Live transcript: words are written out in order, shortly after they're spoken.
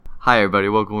Hi everybody,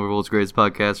 welcome to the World's Greatest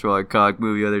Podcast for all our comic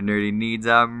movie other nerdy needs.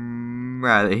 I'm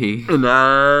Riley. And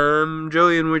I'm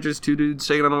Joey, and we're just two dudes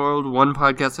taking on the world one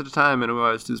podcast at a time, and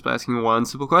we're just asking one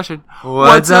simple question.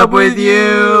 What's up with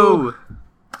you?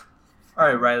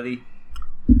 Alright, Riley.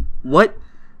 What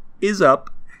is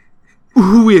up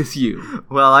with you?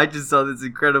 Well, I just saw this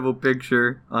incredible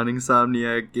picture on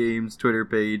Insomniac Games' Twitter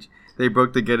page. They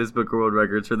broke the Guinness Book of World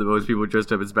Records for the most people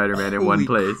dressed up as Spider-Man in one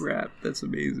place. Holy crap, that's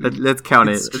amazing. Let's count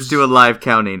it. Let's do a live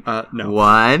counting. No.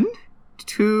 1,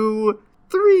 2,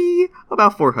 3,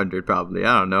 about 400 probably.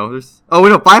 I don't know. There's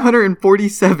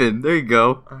 547. There you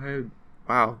go.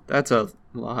 Wow, that's a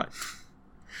lot.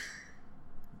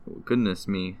 Oh, goodness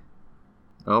me.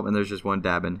 Oh, and there's just one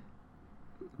dabbing.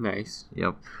 Nice.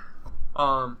 Yep.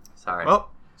 Sorry. Well,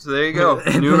 so there you go.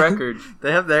 New record.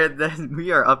 They have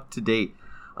we are up to date.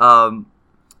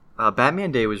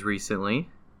 Batman Day was recently.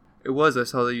 It was. I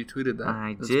saw that you tweeted that.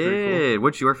 I That's did. Cool.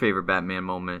 What's your favorite Batman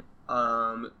moment?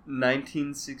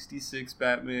 1966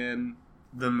 Batman,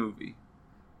 the movie.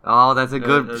 Oh, that's a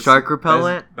good shark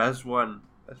repellent. Best one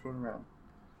around.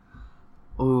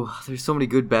 Oh, there's so many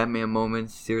good Batman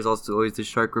moments. There's also always the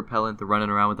shark repellent, the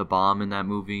running around with a bomb in that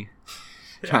movie,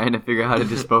 trying to figure out how to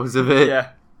dispose of it. Yeah.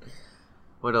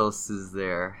 What else is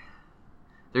there?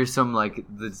 There's some like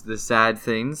the sad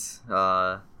things,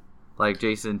 like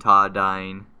Jason Todd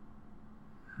dying.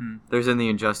 There's in the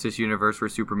Injustice universe where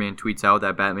Superman tweets out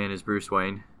that Batman is Bruce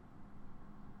Wayne.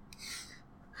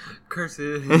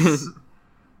 Curses.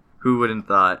 Who wouldn't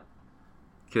thought?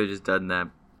 Could have just done that.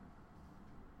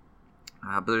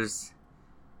 But there's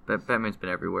Batman's been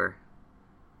everywhere.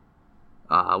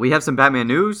 We have some Batman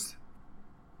news.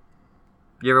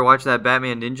 You ever watch that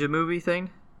Batman Ninja movie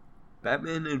thing?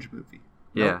 Batman Ninja movie.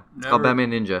 Yeah, Nope, it's called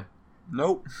Batman Ninja.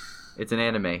 Nope. It's an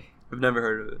anime. I've never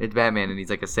heard of it. It's Batman, and he's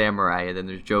like a samurai, and then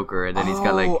there's Joker, and then he's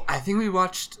got like... Oh, I think we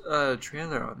watched a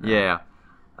trailer on that. Yeah.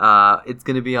 It's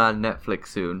going to be on Netflix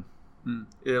soon.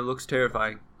 It looks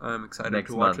terrifying. I'm excited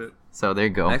Next to watch month. it. So there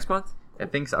you go. Next month? I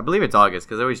think so. I believe it's August,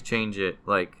 because they always change it,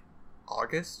 like...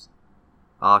 August?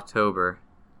 October.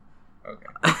 Okay.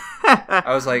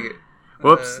 I was like...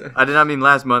 Whoops. I did not mean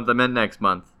last month. I meant next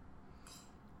month.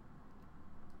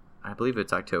 I believe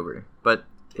it's October. But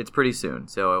it's pretty soon,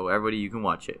 so everybody, you can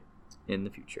watch it in the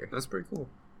future. That's pretty cool.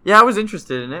 Yeah, I was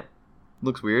interested in it.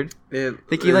 Looks weird. It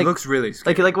like, looks really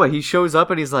scary. Like what? He shows up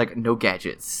and he's like, no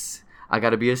gadgets. I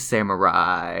gotta be a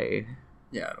samurai.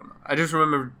 Yeah, I don't know. I just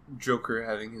remember Joker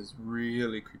having his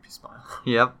really creepy smile.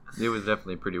 Yep. It was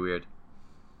definitely pretty weird.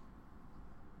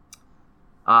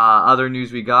 Other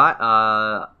news we got,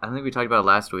 I think we talked about it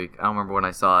last week. I don't remember when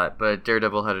I saw it, but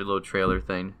Daredevil had a little trailer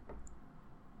thing.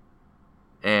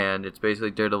 And it's basically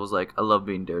Daredevil's like, I love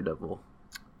being Daredevil.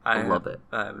 I love it.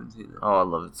 I haven't seen it. Oh, I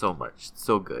love it so much. It's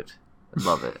so good. I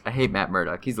love it. I hate Matt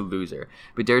Murdock. He's a loser.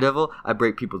 But Daredevil, I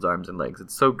break people's arms and legs.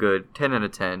 It's so good. 10 out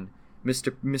of 10.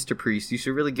 Mr. Priest, you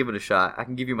should really give it a shot. I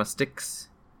can give you my sticks.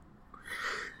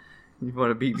 You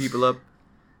want to beat people up?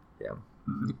 Yeah.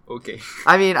 Okay.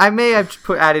 I mean, I may have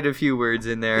added a few words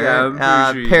in there. Yeah,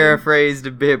 I'm pretty sure paraphrased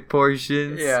a bit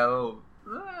portions. Yeah.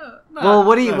 Well,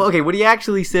 what he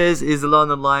actually says is along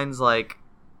the lines like,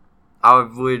 I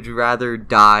would rather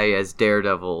die as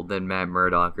Daredevil than Matt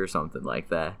Murdock or something like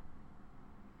that.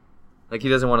 Like, he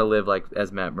doesn't want to live like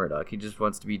as Matt Murdock. He just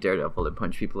wants to be Daredevil and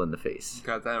punch people in the face.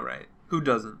 Got that right. Who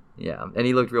doesn't? Yeah, and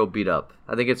he looked real beat up.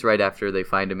 I think it's right after they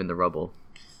find him in the rubble.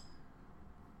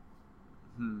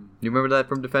 You remember that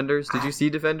from Defenders? Did you see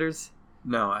Defenders?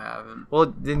 No, I haven't.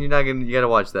 Well, then you gotta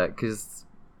watch that, because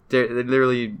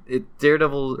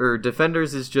Daredevil, or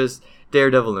Defenders is just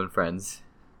Daredevil and friends.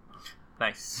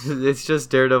 Nice. It's just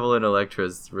Daredevil and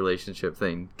Elektra's relationship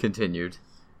thing continued.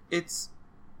 It's...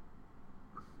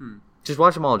 Just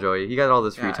watch them all, Joey. You got all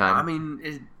this free time. I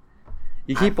mean...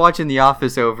 You keep watching The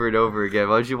Office over and over again.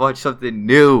 Why don't you watch something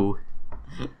new?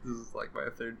 This is like my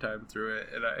third time through it,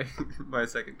 and my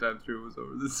second time through was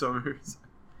over the summer.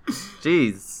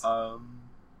 Jeez.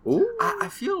 Ooh. I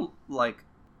feel like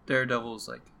Daredevil's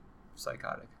like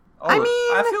psychotic. I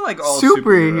feel like all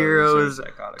superheroes are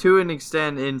psychotic. To an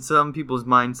extent, in some people's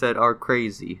mindset, are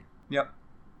crazy. Yep,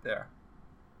 they are.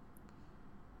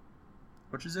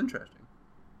 Which is interesting.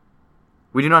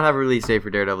 We do not have a release date for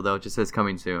Daredevil, though. It just says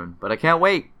coming soon. But I can't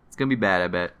wait. It's gonna be bad, I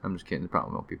bet. I'm just kidding. It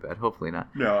probably won't be bad. Hopefully not.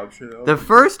 No, I'm sure. The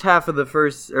first half of the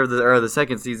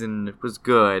second season was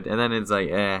good, and then it's like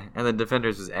and then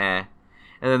Defenders was and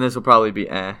then this will probably be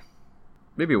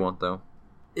Maybe it won't though.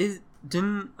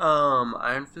 Didn't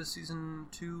Iron Fist season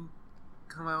 2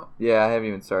 come out? Yeah, I haven't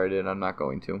even started it. I'm not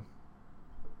going to.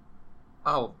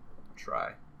 I'll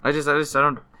try. I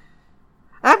don't.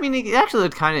 I mean, it actually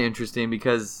looked kind of interesting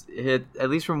because at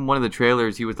least from one of the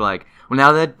trailers, he was like, well,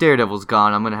 now that Daredevil's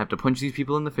gone, I'm going to have to punch these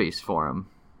people in the face for him.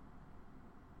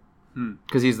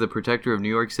 Because he's the protector of New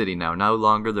York City now, no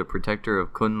longer the protector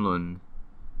of Kunlun.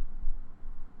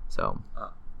 So,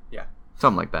 yeah.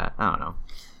 Something like that. I don't know.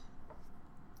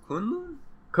 Kunlun?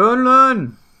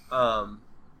 Kunlun!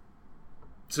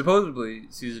 Supposedly,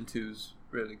 Season 2's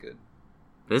really good.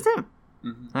 Is it?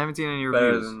 Mm-hmm. I haven't seen any Better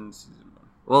reviews. than Season 1.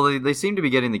 Well, they seem to be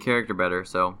getting the character better,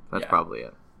 so that's probably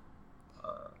it.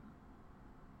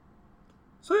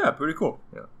 So yeah, pretty cool.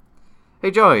 Yeah.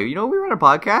 Hey Joey, you know we run a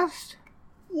podcast?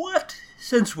 What?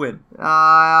 Since when?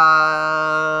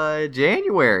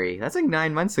 January. That's like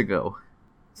 9 months ago.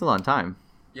 It's a long time.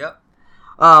 Yep.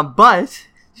 But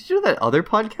did you know that other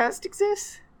podcast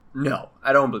exists? No,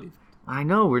 I don't believe it. I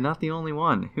know, we're not the only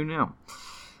one. Who knew?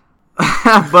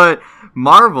 But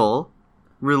Marvel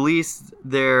released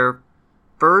their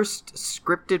first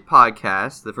scripted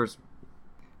podcast, the first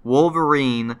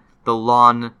Wolverine, The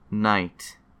Long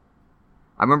Night.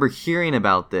 I remember hearing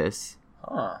about this.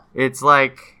 Huh. It's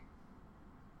like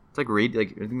I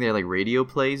think they had like radio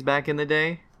plays back in the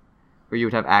day, where you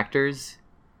would have actors,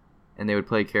 and they would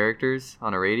play characters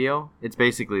on a radio. It's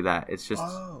basically that. It's just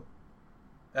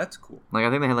that's cool. Like I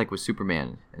think they had like with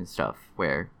Superman and stuff,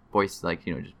 where voice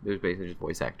it was basically just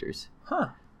voice actors. Huh.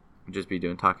 Would just be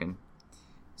doing talking.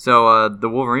 So the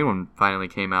Wolverine one finally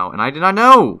came out, and I did not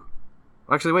know.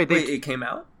 Actually, wait, it came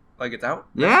out? Like it's out?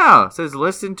 Yeah, it says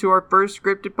listen to our first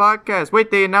scripted podcast.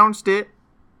 Wait, they announced it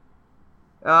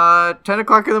 10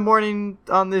 o'clock in the morning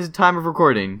on this time of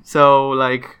recording. So,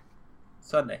 like...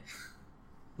 Sunday.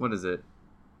 What is it?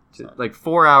 Like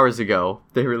 4 hours ago,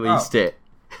 they released it.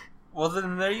 Well,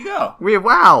 then there you go.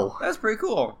 Wow! That's pretty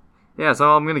cool. Yeah,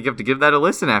 so I'm going to give that a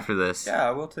listen after this. Yeah,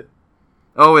 I will too.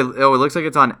 Oh, it looks like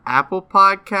it's on Apple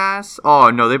Podcasts.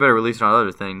 Oh, no, they better release it on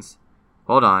other things.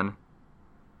 Hold on.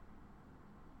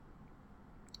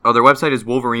 Oh, their website is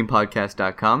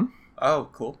wolverinepodcast.com. Oh,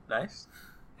 cool. Nice.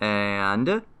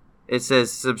 And it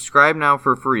says subscribe now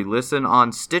for free. Listen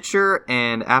on Stitcher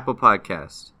and Apple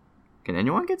Podcast. Can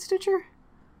anyone get Stitcher?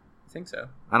 I think so.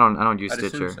 I don't use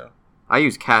Stitcher. Assume so. I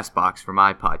use Castbox for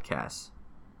my podcasts.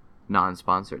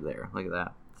 Non-sponsored there. Look at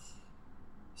that.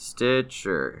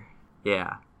 Stitcher.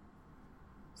 Yeah.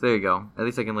 So there you go. At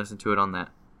least I can listen to it on that.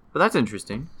 But that's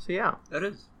interesting. So yeah. That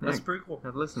is. That's pretty cool.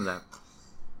 I've listened to that.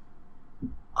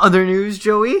 Other news,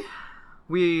 Joey.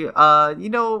 We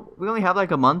only have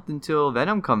like a month until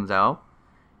Venom comes out.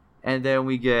 And then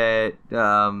we get,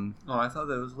 Oh, I thought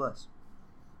that was less.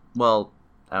 Well,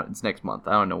 it's next month.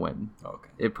 I don't know when. Oh, okay.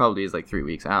 It probably is like 3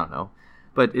 weeks. I don't know.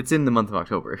 But it's in the month of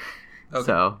October. Okay.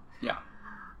 So. Yeah.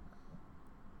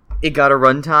 It got a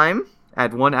runtime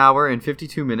at 1 hour and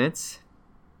 52 minutes.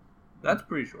 That's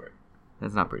pretty short.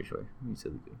 That's not pretty short. You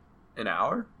silly dude. An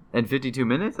hour? And 52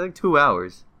 minutes? Like 2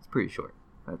 hours. It's pretty short.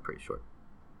 That's pretty short.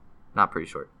 Not pretty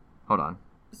short. Hold on.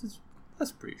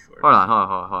 That's pretty short. Hold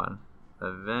on.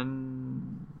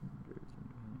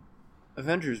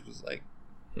 Avengers was like...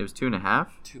 It was 2.5?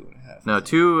 2.5. No,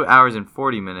 2 hours and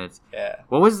 40 minutes. Yeah.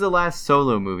 What was the last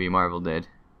solo movie Marvel did?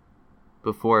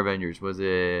 Before Avengers? Was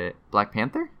it Black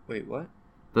Panther? Wait, what?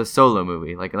 The solo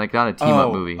movie. Like not a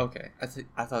team-up movie. Okay. I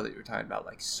thought that you were talking about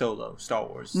like Solo, Star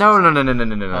Wars. No.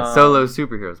 Solo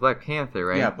superheroes. Black Panther,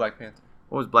 right? Yeah, Black Panther.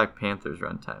 What was Black Panther's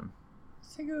runtime? I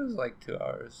think it was like 2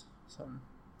 hours. Something.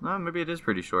 No, maybe it is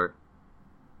pretty short.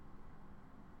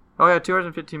 Oh yeah, 2 hours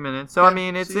and 15 minutes. So Yeah, I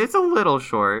mean, it's a little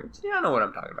short. Yeah, I know what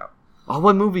I'm talking about. Oh,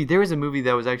 what movie? There was a movie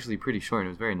that was actually pretty short and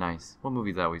it was very nice. What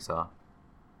movie that we saw?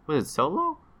 Was it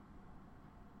Solo?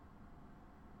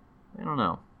 I don't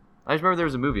know. I just remember there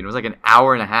was a movie and it was like an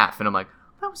hour and a half and I'm like,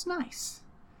 that was nice.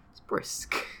 It's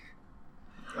brisk.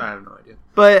 I have no idea.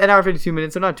 But an hour and 52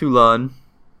 minutes, so not too long.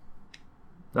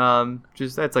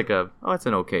 That's like it's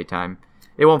an okay time.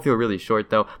 It won't feel really short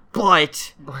though.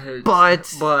 But there's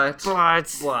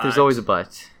always a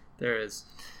but. There is.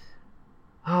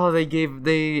 Oh,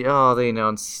 they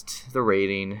announced the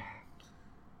rating.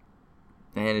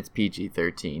 And it's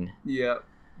PG-13. Yep.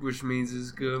 Which means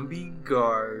it's gonna be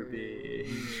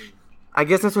garbage. I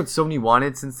guess that's what Sony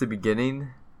wanted since the beginning.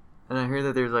 And I heard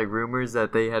that there's like rumors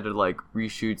that they had to like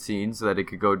reshoot scenes so that it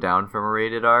could go down from a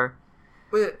rated R.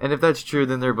 But, and if that's true,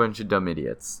 then they're a bunch of dumb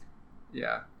idiots.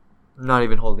 Yeah. Not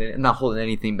holding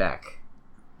anything back.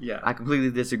 Yeah. I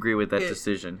completely disagree with that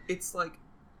decision. It's like,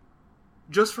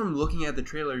 just from looking at the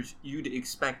trailers, you'd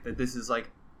expect that this is like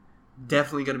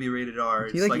definitely gonna be rated R.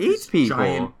 He it's like this eats people.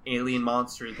 Giant alien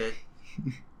monster that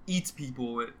eats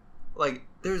people. Like,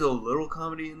 there's a little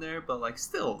comedy in there, but like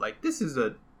still, like this is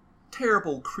a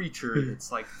terrible creature that's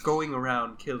like going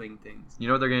around killing things. You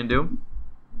know what they're gonna do?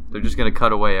 They're just gonna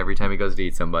cut away every time he goes to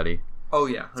eat somebody. Oh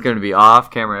yeah, it's gonna be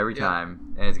off camera every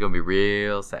time, and it's gonna be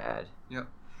real sad. Yep.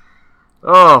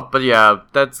 Oh, but yeah,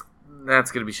 that's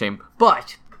gonna be a shame.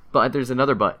 But there's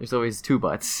another but. There's always two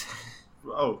buts.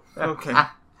 Oh, okay.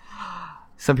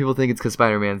 Some people think it's because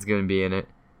Spider-Man's gonna be in it.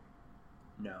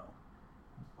 No.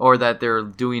 Or that they're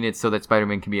doing it so that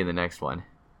Spider-Man can be in the next one.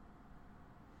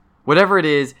 Whatever it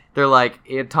is, they're like,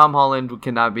 Tom Holland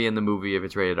cannot be in the movie if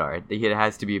it's rated R. It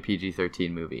has to be a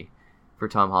PG-13 movie for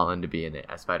Tom Holland to be in it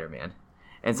as Spider-Man.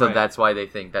 And so that's why they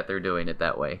think that they're doing it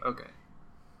that way. Okay.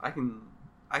 I can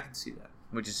see that.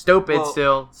 Which is stupid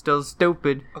Still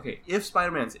stupid. Okay, if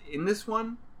Spider-Man's in this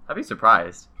one, I'd be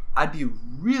surprised. I'd be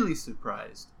really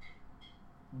surprised.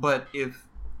 But if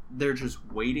they're just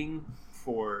waiting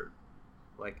for,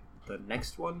 like, the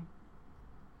next one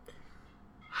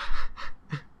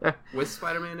with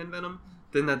Spider-Man and Venom,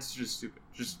 then that's just stupid.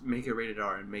 Just make it rated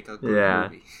R and make a good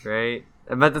movie. Right?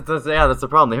 But that's the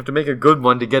problem. They have to make a good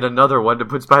one to get another one to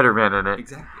put Spider-Man in it.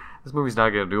 Exactly. This movie's not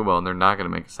going to do well, and they're not going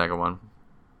to make a second one.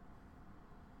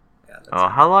 Yeah,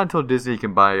 how long until Disney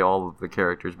can buy all of the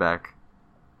characters back?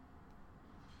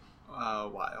 A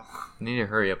while. You need to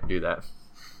hurry up and do that.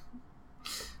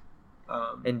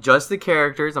 And just the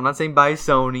characters. I'm not saying buy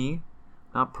Sony.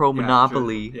 Not pro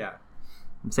Monopoly. Yeah.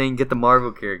 I'm saying get the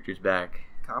Marvel characters back.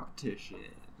 Competition.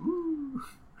 Woo.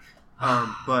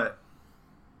 But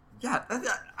yeah,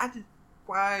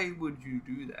 why would you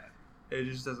do that? It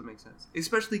just doesn't make sense.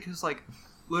 Especially because, like,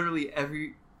 literally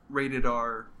every rated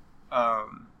R,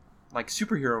 like,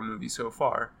 superhero movie so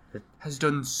far has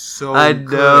done so good. I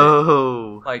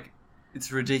know. Like,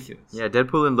 it's ridiculous. Yeah,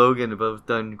 Deadpool and Logan have both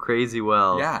done crazy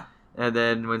well. Yeah. And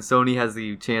then when Sony has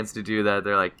the chance to do that,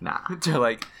 they're like, nah. They're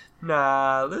like,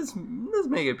 nah, let's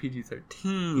make it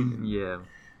PG-13. Yeah.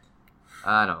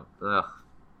 I don't. Ugh.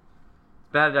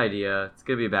 Bad idea. It's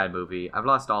gonna be a bad movie. I've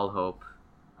lost all hope.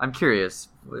 I'm curious.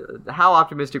 How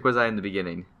optimistic was I in the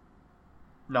beginning?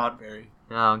 Not very.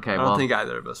 Oh, okay. I don't think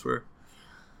either of us were.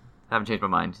 I haven't changed my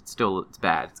mind. It's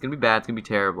bad. It's gonna be bad. It's gonna be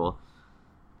terrible.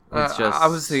 It's I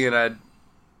was thinking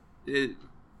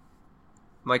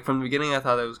like, from the beginning, I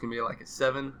thought it was gonna be like a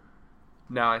 7.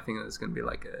 Now I think it's gonna be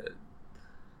like a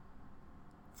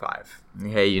 5.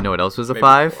 Hey, you know what else was a Maybe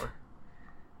 5? 4.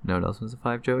 Know what else was a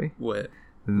 5, Joey? What?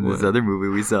 This other movie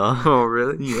we saw. Oh,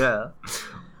 really? Yeah.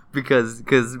 Because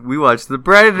we watched The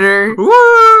Predator.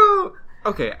 Woo!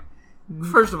 Okay.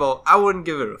 First of all, I wouldn't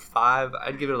give it a 5.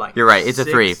 I'd give it like You're right. It's 6.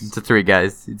 a 3. It's a 3,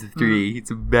 guys. It's a 3.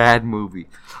 It's a bad movie.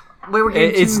 Wait,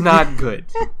 it's not good.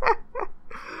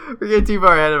 We're getting too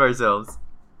far ahead of ourselves.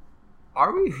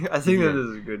 Are we? I think that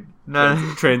is a good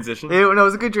transition. It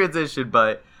was a good transition,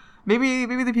 but maybe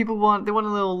the people want a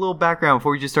little background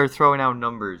before we just start throwing out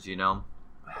numbers, you know?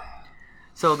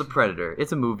 So, The Predator.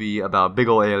 It's a movie about a big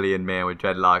old alien man with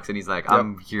dreadlocks, and he's like,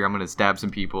 I'm here, I'm gonna stab some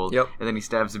people. Yep. And then he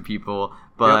stabs some people,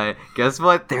 but guess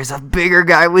what? There's a bigger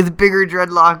guy with bigger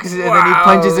dreadlocks, and then he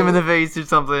punches him in the face or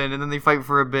something, and then they fight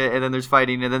for a bit, and then there's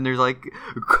fighting, and then there's, like,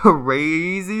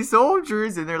 crazy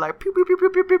soldiers, and they're like, pew, pew, pew, pew,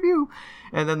 pew, pew, pew.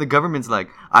 And then the government's like,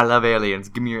 I love aliens,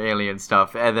 give me your alien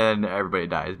stuff, and then everybody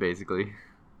dies, basically.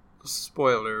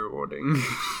 Spoiler warning.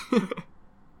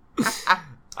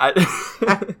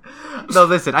 No,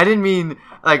 listen, I didn't mean,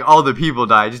 like, all the people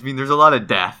die. I just mean there's a lot of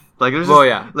death. Like, there's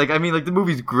like, I mean, like, the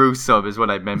movie's gruesome is what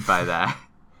I meant by that.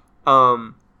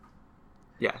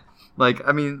 Yeah. Like,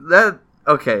 I mean, that,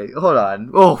 okay, hold on.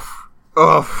 Oof.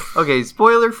 Okay,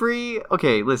 spoiler free.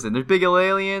 Okay, listen, there's big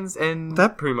aliens, and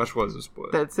that pretty much was a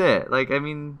spoiler. That's it. Like, that's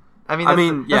yeah.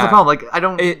 the problem.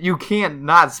 Like, you can't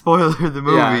not spoiler the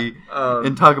movie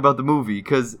and talk about the movie,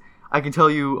 because I can tell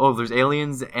you, there's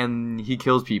aliens, and he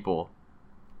kills people.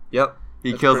 Yep.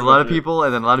 He kills a lot of people,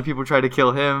 and then a lot of people try to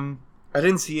kill him. I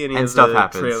didn't see any and of stuff the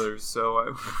happens. trailers,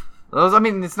 so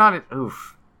it's not...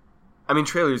 Oof. I mean,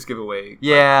 trailers give away...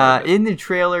 Yeah, in the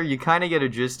trailer, you kind of get a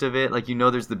gist of it. Like, you know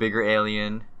there's the bigger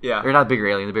alien. Yeah. Or not bigger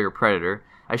alien, the bigger predator.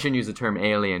 I shouldn't use the term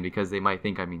alien, because they might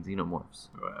think I mean xenomorphs.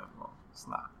 Well, it's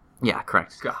not. Yeah,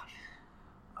 correct. Gosh.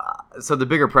 So the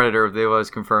bigger predator, they was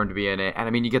confirmed to be in it, and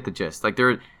I mean, you get the gist. Like,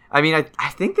 I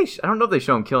think I don't know if they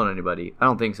show him killing anybody. I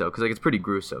don't think so, because, like, it's pretty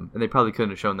gruesome, and they probably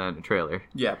couldn't have shown that in a trailer.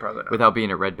 Yeah, probably not. Without being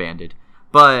a red banded.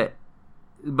 But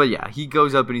yeah, he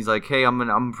goes up and he's like, hey, I'm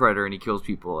a predator, and he kills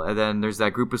people. And then there's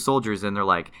that group of soldiers, and they're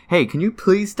like, hey, can you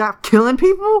please stop killing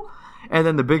people? And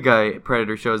then the big guy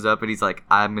predator shows up, and he's like,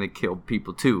 I'm gonna kill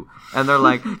people too. And they're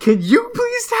like, can you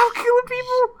please stop killing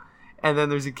people? And then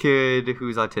there's a kid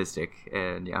who's autistic,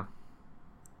 and yeah.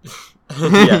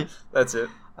 Yeah, that's it.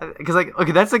 Because, like,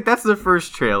 okay, that's the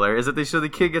first trailer, is that they show the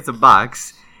kid gets a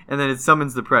box, and then it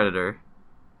summons the predator.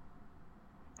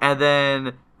 And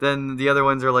then Then the other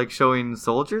ones are like showing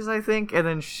soldiers, I think, and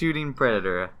then shooting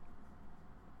Predator.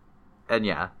 And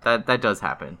yeah, that does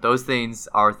happen. Those things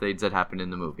are things that happen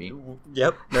in the movie.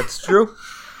 Yep, that's true.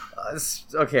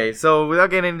 Okay, so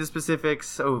without getting into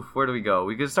specifics, where do we go?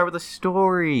 We could start with the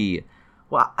story.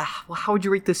 Well, how would you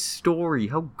rate the story?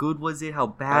 How good was it? How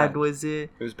bad was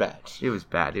it? It was bad. It was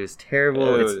bad. It was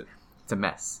terrible. It's a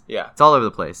mess. Yeah. It's all over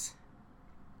the place.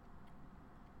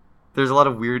 There's a lot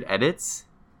of weird edits.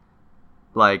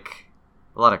 Like,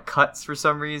 a lot of cuts for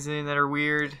some reason that are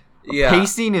weird. Yeah.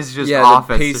 Pacing is just off.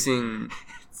 The pacing.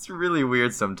 It's really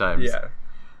weird sometimes. Yeah.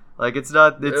 Like, it's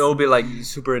not... It'll be, like,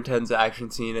 super intense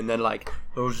action scene, and then, like,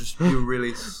 it'll just be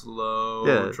really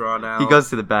slow, drawn out. He goes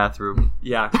to the bathroom.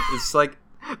 Yeah. It's like...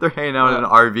 They're hanging out in an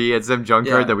RV at some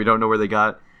junkyard that we don't know where they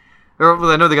got. Or, well,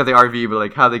 I know they got the RV, but,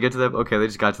 like, how they get to that... Okay, they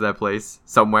just got to that place.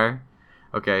 Somewhere.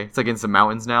 Okay. It's, like, in some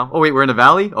mountains now. Oh, wait, we're in a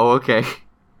valley? Oh, okay.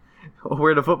 Oh,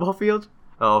 we're in a football field?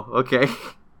 Oh, okay.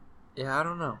 Yeah, I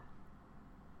don't know.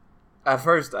 At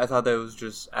first, I thought that it was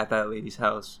just at that lady's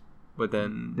house. But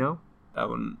then... No? That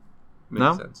wouldn't make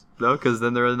sense. No, because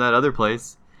then they're in that other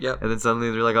place. Yep. And then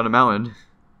suddenly they're, like, on a mountain.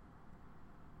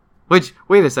 Which,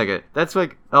 wait a second. That's,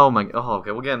 like... Oh, my... Oh, okay,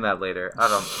 we'll get into that later.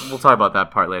 We'll talk about that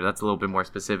part later. That's a little bit more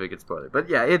specific. It's spoiler. But,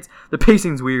 yeah, the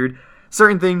pacing's weird.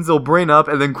 Certain things they'll bring up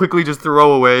and then quickly just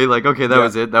throw away. Like, okay, that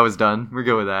was it. That was done. We're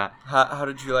good with that. How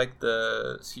did you like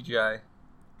the CGI?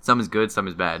 Some is good, some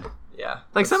is bad. Yeah.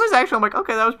 Like, some is actually, I'm like,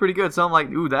 okay, that was pretty good. Some I'm like,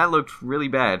 ooh, that looked really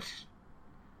bad.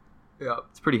 Yeah.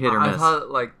 It's pretty hit or miss. I thought,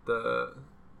 like, the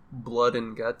blood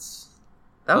and guts.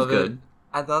 That was good.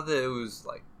 I thought that it was,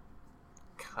 like,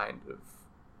 kind of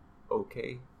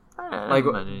okay. Like,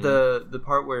 the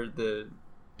part where the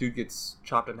dude gets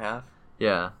chopped in half.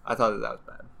 Yeah. I thought that was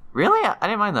bad. Really? I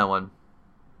didn't mind that one.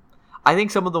 I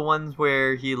think some of the ones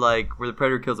where where the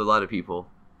Predator kills a lot of people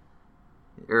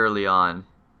early on.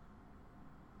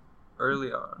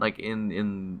 Like in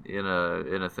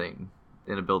a thing,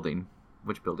 in a building.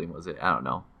 Which building was it? I don't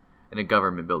know. In a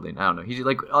government building. I don't know. He's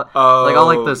like all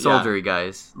like the soldiery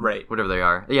guys, right? Whatever they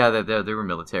are. Yeah, they were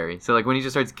military. So like when he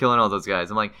just starts killing all those guys,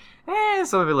 I'm like,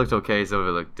 some of it looked okay, some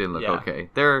of it didn't look okay.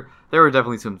 There were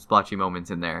definitely some splotchy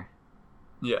moments in there.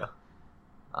 Yeah.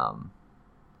 But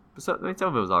some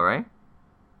of it was all right.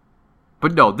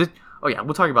 But no,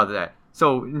 we'll talk about that.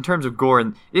 So in terms of gore,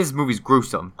 and this movie's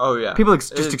gruesome. Oh yeah, people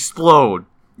just explode.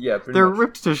 Yeah, they're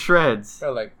ripped to shreds.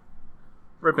 They're like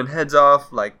ripping heads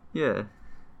off. Like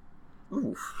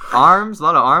oof. Arms, a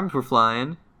lot of arms were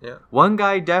flying. Yeah, one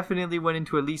guy definitely went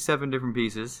into at least 7 different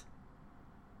pieces.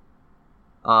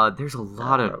 There's a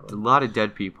lot of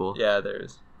dead people. Yeah,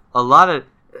 there's a lot of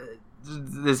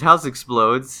this house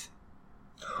explodes.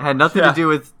 It had nothing to do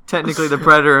with technically the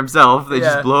Predator himself. They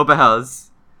just blow up a house.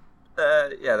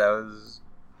 Yeah, that was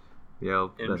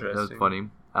interesting. That was funny.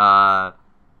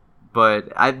 But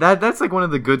that's like one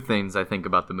of the good things I think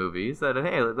about the movie is that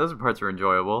hey, those parts are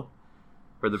enjoyable,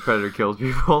 where the Predator kills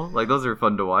people. Like those are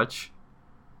fun to watch.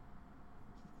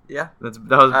 Yeah, I think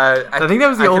that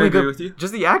was the only good. With you.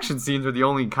 Just the action scenes were the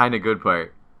only kind of good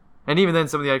part, and even then,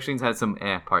 some of the action scenes had some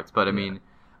parts. But I mean,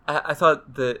 I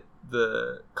thought that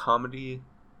the comedy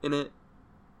in it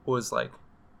was like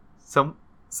some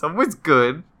was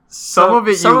good. Some of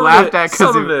it you laughed at because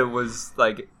some of it was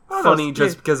like funny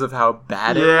just because of how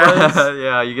bad it was.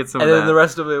 Yeah, you get some. And of then the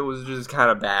rest of it was just kind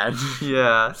of bad.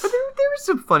 Yeah, but there were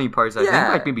some funny parts. I think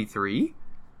like maybe 3.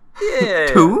 Yeah,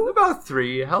 2, about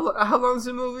 3. How long is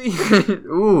the movie?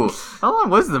 Ooh, how long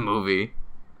was the movie?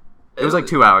 It was like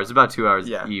 2 hours. About 2 hours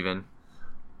even.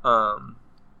 At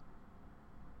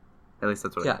least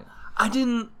that's what I think. I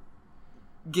didn't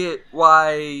get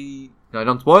why. No,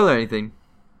 don't spoil anything.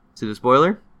 Is it a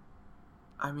spoiler?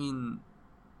 I mean,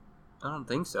 I don't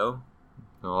think so.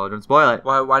 No, don't spoil it.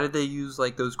 Why did they use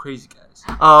like those crazy guys?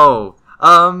 Oh,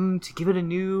 to give it a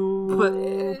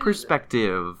new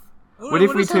perspective. What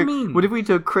if we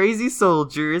took crazy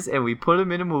soldiers and we put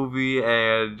them in a movie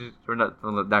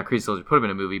not crazy soldiers, put them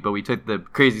in a movie, but we took the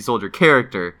crazy soldier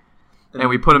character and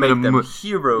we put them in a movie.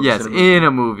 Heroes. Yes, in a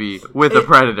movie with a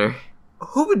Predator.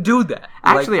 Who would do that?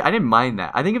 Actually, I didn't mind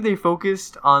that. I think if they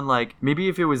focused on like maybe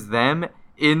if it was them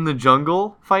in the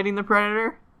jungle fighting the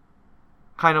Predator,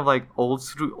 kind of like old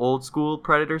school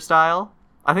Predator style,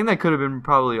 I think that could have been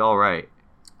probably all right.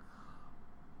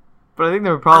 But I think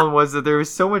the problem was that there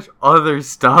was so much other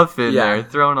stuff in there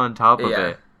thrown on top of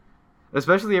it,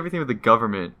 especially everything with the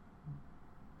government.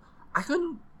 I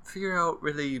couldn't figure out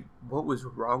really what was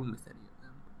wrong with any of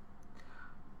them.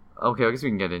 Okay, I guess we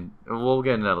can get in. We'll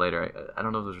get into that later. I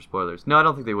don't know if those are spoilers. No, I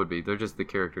don't think they would be. They're just the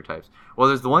character types. Well,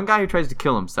 there's the one guy who tries to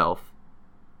kill himself.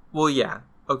 Well, yeah.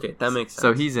 Okay, that makes sense.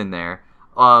 So he's in there.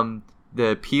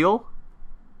 the Peele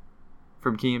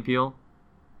from Key and Peele.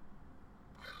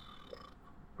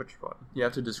 Which one? You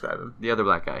have to describe him. The other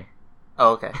black guy.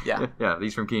 Oh, okay. Yeah. Yeah,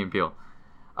 he's from Key and Peele.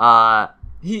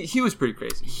 He was pretty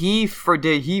crazy.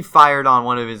 He fired on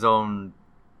one of his own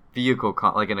vehicle,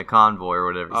 like in a convoy or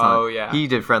whatever. Oh, yeah. He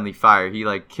did friendly fire. He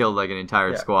like killed like an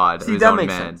entire squad. See, of his that own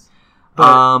makes men. sense.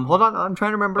 But, hold on. I'm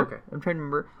trying to remember. Okay. Okay.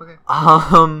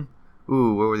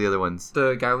 Ooh, what were the other ones?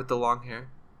 The guy with the long hair.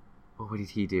 Oh, what did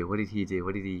he do? Oh, what did he do?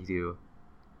 What did he do?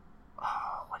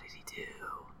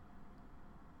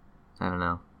 I don't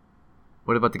know.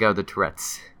 What about the guy with the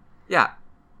Tourette's? Yeah.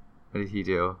 What did he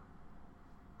do?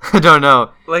 I don't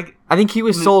know. Like, I think he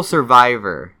was sole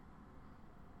survivor.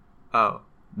 Oh.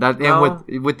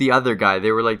 And with the other guy,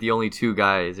 they were like the only two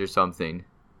guys or something.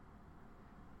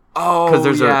 Oh,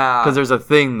 Because there's a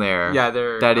thing there. Yeah,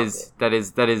 there. That is.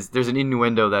 There's an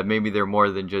innuendo that maybe they're more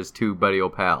than just two buddy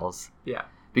old pals. Yeah.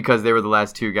 Because they were the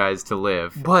last two guys to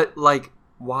live. But like,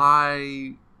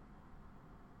 why?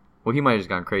 Well, he might have just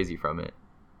gone crazy from it.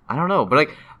 I don't know, but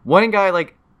like one guy,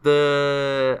 like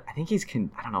I think he's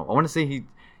I don't know. I want to say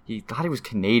he thought he was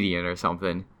Canadian or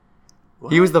something.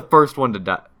 What? He was the first one to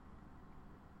die.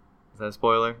 Is that a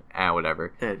spoiler?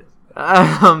 Whatever. It is.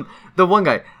 The one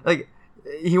guy, like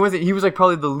he was like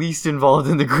probably the least involved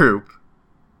in the group.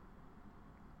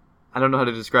 I don't know how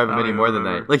to describe him any more than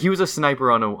that. Like he was a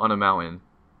sniper on a mountain.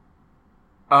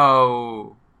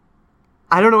 Oh.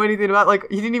 I don't know anything about, like,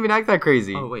 he didn't even act that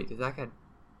crazy. Oh, wait, did that guy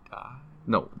die?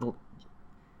 No.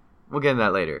 We'll get into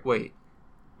that later. Wait.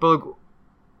 But,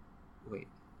 wait.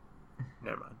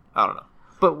 Never mind. I don't know.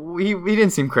 But he didn't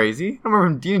seem crazy. I don't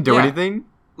remember, he didn't do anything.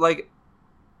 Like,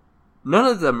 none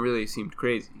of them really seemed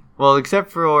crazy. Well,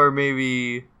 except for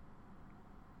maybe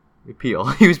Peele.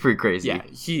 He was pretty crazy. Yeah,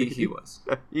 he was.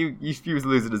 he was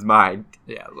losing his mind.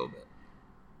 Yeah, a little bit.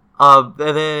 And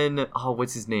then,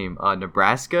 what's his name?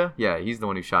 Nebraska? Yeah, he's the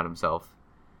one who shot himself.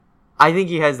 I think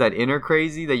he has that inner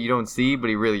crazy that you don't see,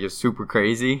 but he really is super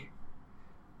crazy.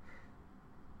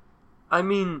 I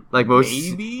mean, like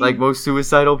most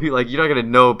suicidal people, like you're not gonna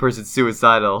know a person's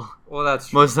suicidal. Well, that's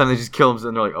true. Most of the time they just kill themselves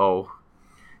and they're like, oh,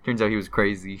 turns out he was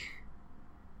crazy.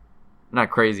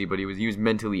 Not crazy, but he was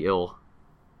mentally ill.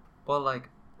 Well, like,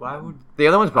 why would the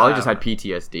other ones probably just had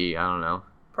PTSD? I don't know.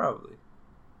 Probably.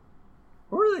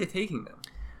 Where were they taking them?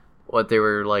 What, they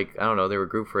were like, I don't know, they were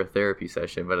grouped for a therapy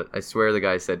session, but I swear the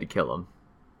guy said to kill him.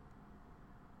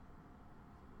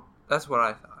 That's what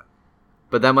I thought.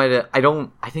 But that might have,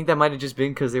 I think that might have just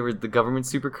been because the government's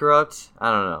super corrupt.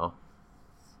 I don't know.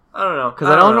 Because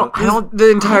I don't know.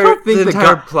 The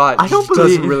entire plot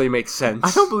doesn't really make sense. I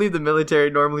don't believe the military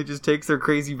normally just takes their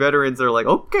crazy veterans. They're like,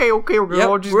 okay, we're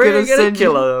gonna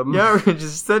kill them. Yeah, we're gonna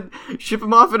just ship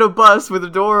them off in a bus with a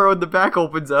door on the back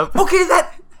opens up. Okay,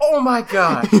 oh my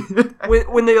god.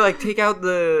 when they like take out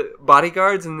the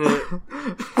bodyguards and the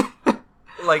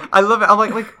like, I love it. I'm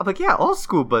like, yeah, all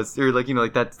school bus or like, you know,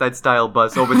 like that style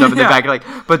bus opens up in the back, like,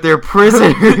 but they're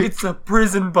prisoners. It's a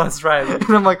prison bus ride.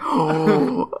 And I'm like,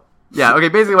 oh. Yeah, okay,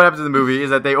 basically what happens in the movie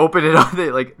is that they open it up,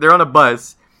 they're on a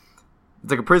bus.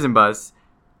 It's like a prison bus.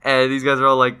 And these guys are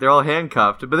all like, they're all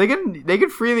handcuffed, but they can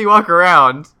freely walk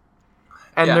around.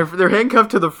 And they're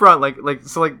handcuffed to the front,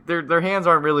 so their hands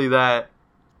aren't really that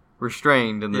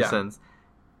restrained in the sense.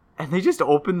 And they just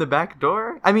open the back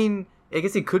door? I mean, I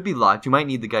guess it could be locked. You might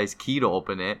need the guy's key to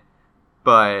open it,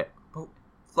 but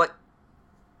like,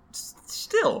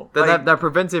 still, that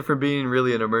prevents it from being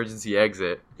really an emergency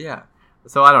exit. Yeah.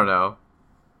 So I don't know.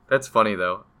 That's funny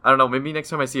though. I don't know. Maybe next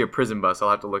time I see a prison bus, I'll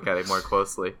have to look at it more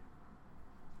closely.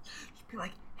 You'd be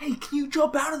like, "Hey, can you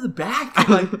jump out of the back?"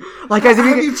 Like, guys,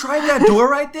 have you tried that door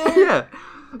right there? Yeah.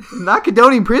 Not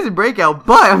condoning prison breakout,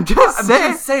 but I'm just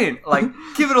saying, like,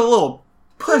 give it a little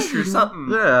push or something.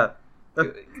 Yeah.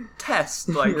 Test,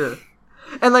 like,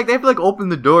 and like they have to like open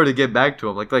the door to get back to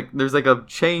him. Like there's like a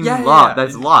chain lock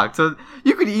that's locked, so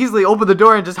you could easily open the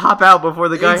door and just hop out before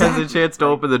the guy has a chance to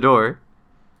open the door.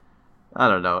 I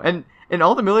don't know, and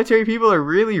all the military people are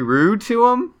really rude to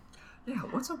him. Yeah,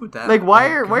 what's up with that? Like why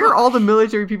are all the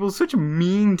military people such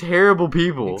mean, terrible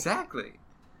people? Exactly.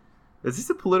 Is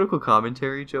this a political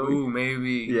commentary, Joey? Ooh,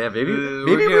 maybe. Yeah, maybe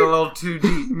we're getting a little too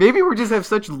deep. Maybe we just have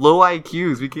such low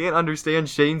IQs. We can't understand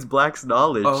Shane's Black's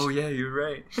knowledge. Oh, yeah, you're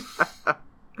right.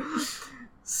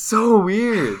 So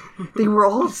weird. They were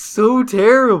all so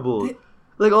terrible.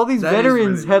 Like, all these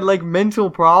veterans had, like, mental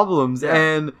problems,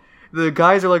 and the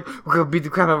guys are like, we're gonna beat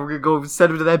the crap out, we're gonna go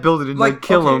send him to that building and, like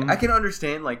kill him. I can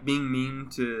understand, like, being mean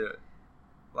to,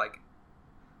 like,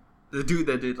 the dude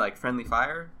that did, like, friendly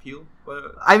fire, Peele.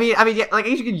 I mean, yeah, like, I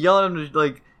guess you could yell at him to,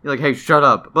 like, You're like, hey, shut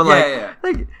up. But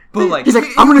he's like,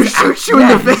 I'm gonna shoot you in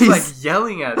the face. He's like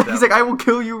yelling at them. He's like, I will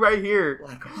kill you right here.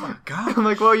 Like, oh my god. I'm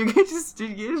like, well, you can just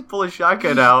pull a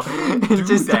shotgun out and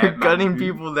just start gunning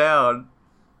people down.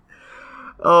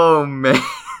 Oh man,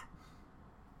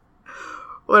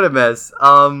 what a mess.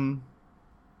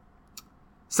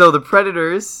 So the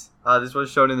Predators. This was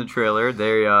shown in the trailer.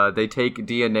 They take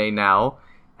DNA now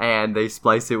and they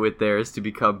splice it with theirs to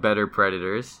become better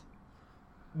Predators,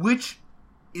 which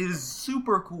is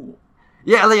super cool.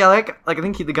 Yeah, like I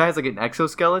think the guy's like an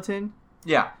exoskeleton.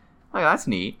 Yeah. Like, that's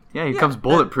neat. Yeah, he becomes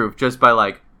bulletproof just by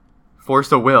like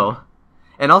force of will.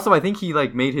 And also I think he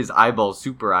like made his eyeballs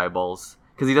super eyeballs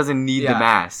because he doesn't need the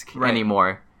mask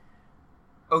anymore.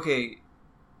 Okay,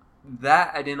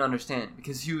 that I didn't understand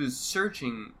because he was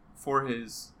searching for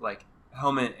his like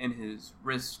helmet and his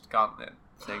wrist gauntlet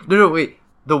thing. No, wait.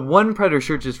 The one Predator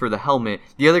searches for the helmet.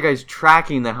 The other guy's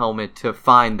tracking the helmet to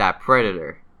find that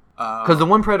Predator. Because the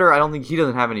one Predator, I don't think he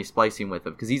doesn't have any splicing with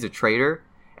him because he's a traitor,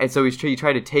 and so he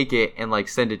tried to take it and like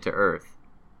send it to Earth.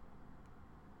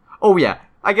 Oh yeah,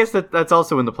 I guess that's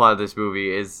also in the plot of this movie.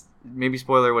 Is maybe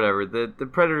spoiler, whatever. The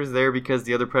Predator's there because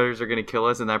the other Predators are gonna kill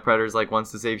us, and that Predator's like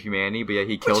wants to save humanity, but yeah,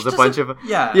 he kills a bunch of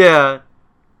yeah.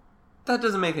 That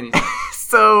doesn't make any sense.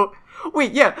 So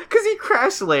wait, yeah, because he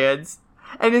crash lands,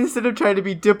 and instead of trying to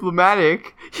be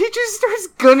diplomatic, he just starts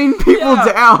gunning people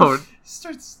down.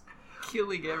 Starts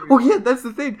killing everyone. Oh yeah, that's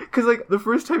the thing. Because like the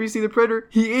first time you see the Predator,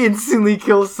 he instantly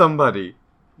kills somebody.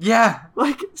 Yeah,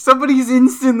 like somebody's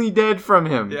instantly dead from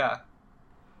him. Yeah,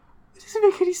 it doesn't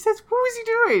make any sense. What was he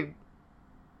doing?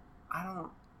 I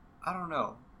don't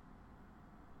know.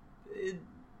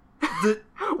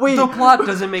 The plot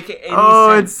doesn't make any sense.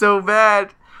 Oh, it's so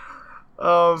bad.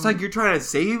 It's like you're trying to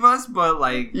save us, but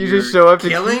like you just show up to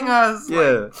killing us.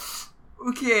 Yeah. Like,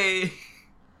 okay.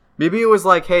 Maybe it was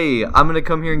like, hey, I'm gonna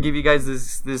come here and give you guys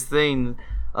this thing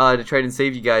to try and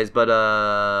save you guys, but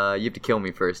you have to kill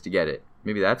me first to get it.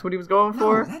 Maybe that's what he was going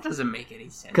for? No, that doesn't make any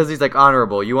sense. Because he's like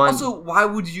honorable. You want Also, why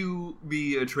would you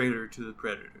be a traitor to the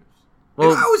Predators?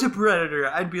 Well, if I was a Predator,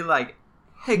 I'd be like,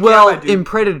 hey, in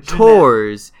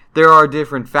Predators, there are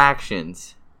different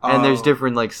factions. And there's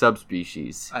different like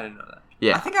subspecies. I didn't know that.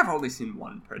 Yeah. I think I've only seen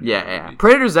one Predator. Yeah.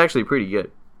 Predator's actually pretty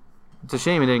good. It's a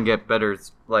shame it didn't get better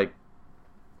like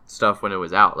stuff when it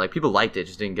was out. Like people liked it,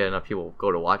 just didn't get enough people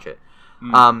go to watch it.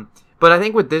 But I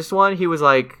think with this one, he was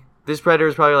like, this Predator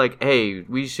is probably like, hey,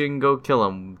 we shouldn't go kill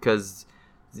them because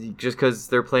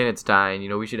their planet's dying. You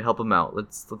know, we should help them out.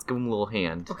 Let's give them a little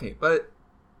hand. Okay, but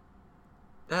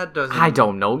that doesn't. I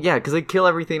don't know. Yeah, because they kill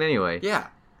everything anyway. Yeah.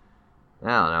 I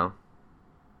don't know.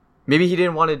 Maybe he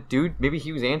didn't want to do. Maybe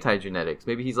he was anti-genetics.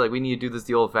 Maybe he's like, we need to do this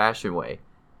the old-fashioned way.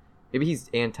 Maybe he's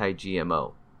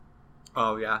anti-GMO.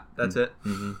 Oh yeah, that's it.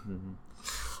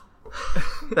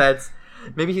 That's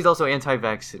maybe he's also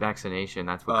anti-vaccination.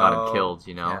 That's what got him killed.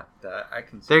 You know. Yeah, that I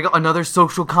can see. There you go. Another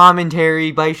social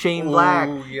commentary by Shane Black.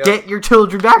 Yeah. Get your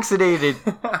children vaccinated.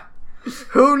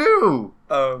 Who knew?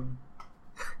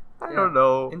 I don't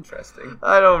know. Interesting.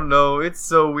 I don't know. It's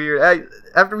so weird.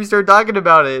 After we start talking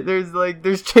about it,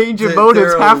 there's change of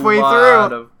motives halfway through. There are a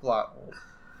lot of plot holes.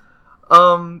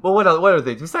 Well, what other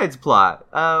things besides plot?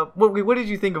 What did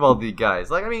you think of all the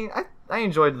guys? Like, I mean, I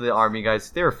enjoyed the army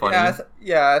guys. They were funny. I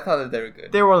thought that they were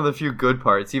good. They were one of the few good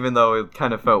parts, even though it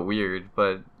kind of felt weird.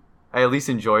 But I at least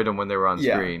enjoyed them when they were on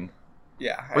screen.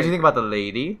 Yeah. What do you think about the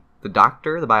lady, the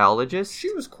doctor, the biologist?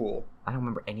 She was cool. I don't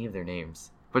remember any of their names.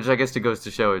 Which I guess it goes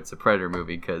to show it's a Predator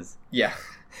movie, because... Yeah.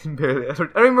 Barely. I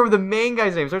don't remember the main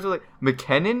guy's name. Starts with, like,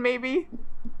 McKinnon, maybe?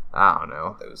 I don't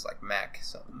know. It was, like, Mac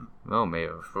something. Oh, maybe.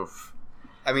 Oof.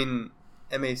 I mean,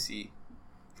 M-A-C.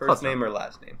 First name or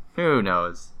last name. Who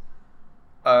knows?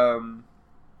 Yeah,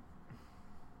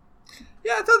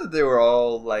 I thought that they were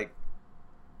all, like,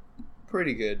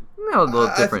 pretty good. No, a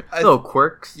little different. Little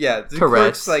quirks. Yeah, the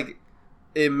quirks, like,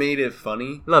 it made it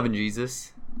funny. Loving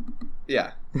Jesus.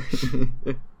 Yeah. He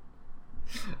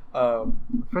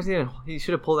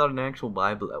should have pulled out an actual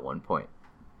Bible at one point.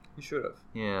 He should have.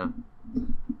 Yeah.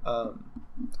 I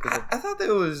thought that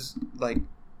it was like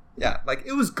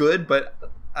it was good, but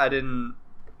I don't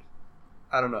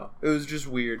know. It was just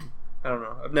weird. I don't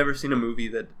know. I've never seen a movie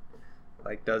that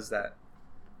like does that.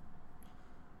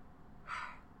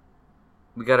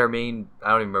 We got our main.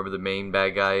 I don't even remember the main bad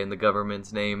guy in the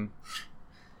government's name.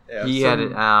 Yeah, he had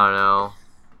it. I don't know.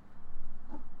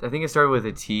 I think it started with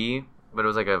a T, but it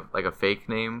was like a fake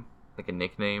name, like a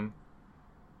nickname.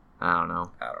 I don't know.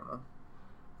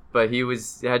 But he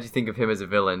was. How'd you think of him as a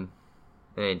villain,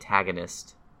 an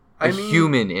antagonist,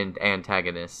 human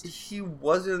antagonist? He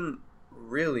wasn't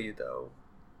really though.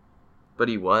 But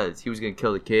he was. He was gonna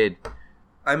kill the kid.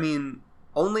 I mean,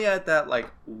 only at that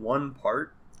like one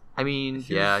part. I mean,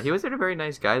 he wasn't a very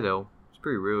nice guy though. He's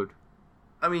pretty rude.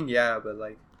 I mean, yeah, but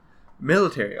like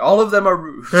military, all of them are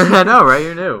rude. I know, right?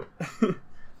 You knew.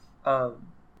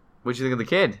 What'd you think of the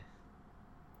kid?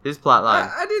 His plot line.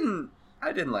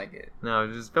 I didn't like it. No,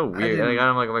 it just felt weird.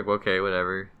 I'm like, okay,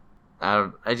 whatever.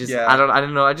 I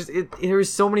don't know. There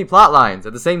was so many plot lines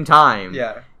at the same time.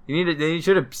 Yeah. You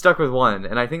should have stuck with one,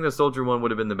 and I think the soldier one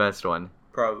would have been the best one.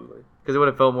 Probably. Because it would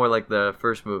have felt more like the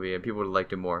first movie, and people would have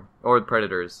liked it more. Or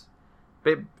Predators.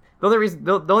 But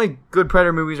the only good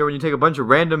Predator movies are when you take a bunch of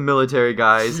random military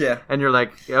guys, and you're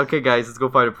like, okay, guys, let's go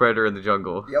fight a predator in the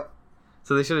jungle. Yep.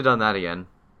 So they should have done that again.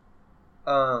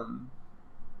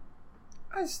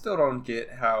 I still don't get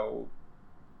how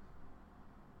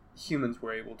humans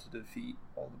were able to defeat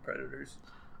all the predators.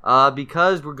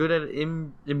 Because we're good at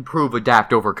improve,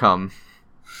 adapt, overcome.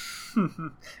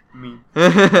 Me.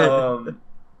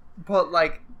 But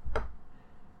like,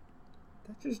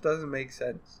 that just doesn't make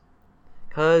sense.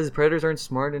 Because predators aren't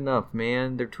smart enough,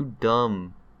 man. They're too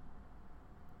dumb.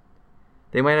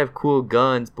 They might have cool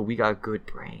guns, but we got good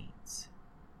brains.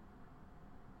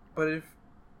 But if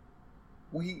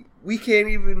we can't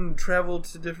even travel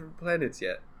to different planets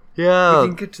yet. Yeah. We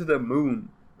can get to the moon,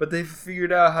 but they've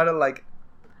figured out how to like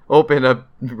open up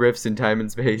rifts in time and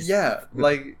space. Yeah,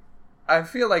 like I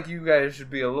feel like you guys should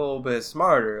be a little bit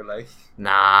smarter. Like,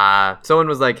 nah. Someone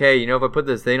was like, "Hey, if I put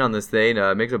this thing on this thing,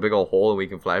 it makes a big old hole and we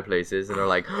can fly places." And they're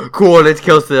like, "Cool, let's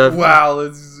kill stuff." Wow,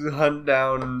 let's hunt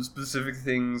down specific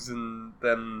things and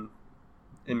then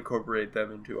incorporate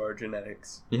them into our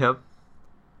genetics. Yep.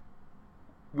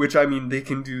 Which, I mean, they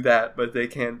can do that, but they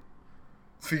can't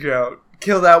figure out,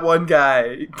 kill that one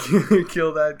guy,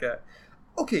 kill that guy.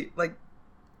 Okay, like,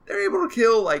 they're able to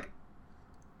kill, like,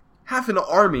 half an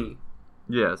army.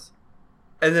 Yes.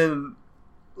 And then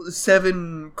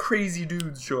 7 crazy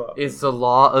dudes show up. It's the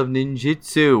law of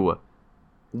ninjutsu.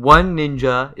 One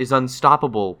ninja is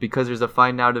unstoppable because there's a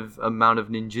finite amount of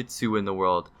ninjutsu in the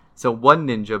world. So one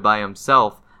ninja by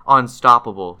himself,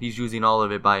 unstoppable. He's using all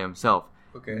of it by himself.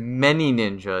 Okay. Many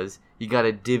ninjas, you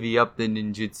gotta divvy up the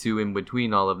ninjutsu in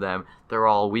between all of them. They're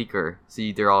all weaker.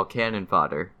 See, they're all cannon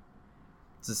fodder.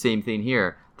 It's the same thing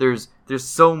here. There's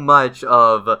so much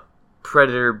of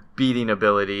predator beating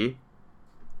ability,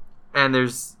 and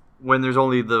when there's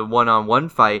only the one-on-one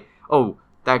fight, oh,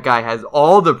 that guy has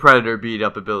all the predator beat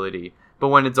up ability. But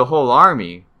when it's a whole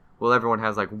army, well, everyone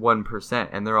has like 1%,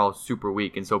 and they're all super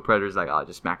weak, and so predator's like, I'll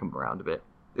just smack them around a bit.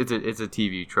 It's a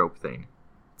TV trope thing.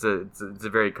 It's a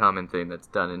very common thing that's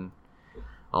done in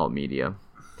all media.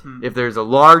 If there's a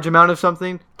large amount of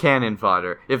something, cannon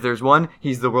fodder. If there's one,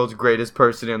 he's the world's greatest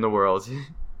person in the world.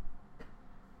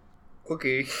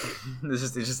 Okay.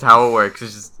 It's just how it works.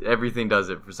 It's just everything does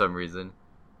it for some reason.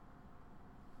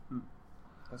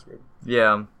 That's weird.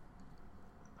 Yeah.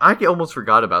 I almost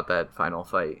forgot about that final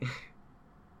fight.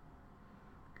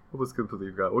 Almost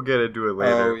completely forgot. We'll get into it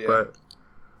later. Oh, yeah. But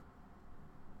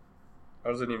I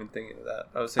wasn't even thinking of that.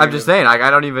 I'm just saying, like,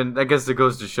 I guess it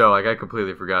goes to show, like, I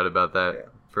completely forgot about that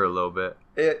for a little bit.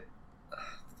 The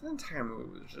entire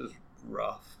movie was just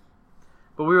rough.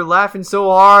 But we were laughing so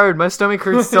hard. My stomach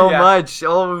hurt so much.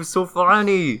 Oh, it was so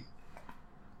funny.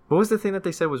 What was the thing that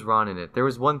they said was wrong in it? There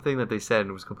was one thing that they said and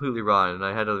it was completely wrong, and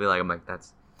I had to be like,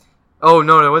 that's... Oh,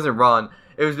 no, it wasn't wrong.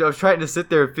 I was trying to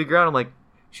sit there and figure out, I'm like,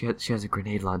 she has a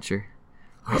grenade launcher.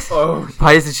 Oh.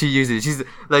 Why doesn't she use it? She's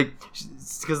like,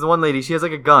 because the one lady, she has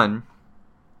like a gun.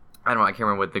 I can't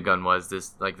remember what the gun was. This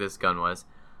gun was.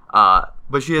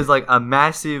 But she has like a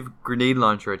massive grenade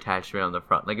launcher attachment on the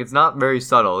front. Like, it's not very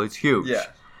subtle. It's huge. Yeah.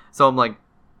 So I'm like,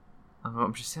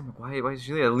 I'm just saying, why is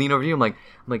she? I lean over to you. I'm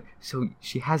like, so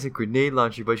she has a grenade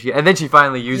launcher, and then she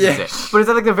finally uses it. But it's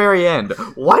at like the very end.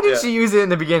 Why did she use it in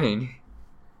the beginning?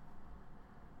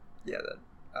 Yeah,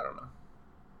 I don't know.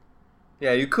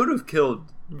 Yeah, you could have killed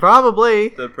probably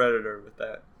the predator with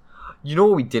that. You know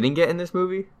what we didn't get in this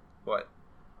movie? What?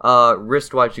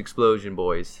 Wristwatch explosion,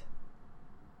 boys.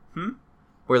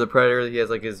 Where the predator, he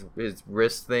has like his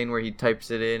wrist thing where he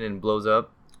types it in and blows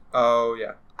up. Oh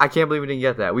yeah. I can't believe we didn't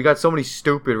get that. We got so many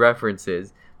stupid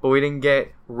references, but we didn't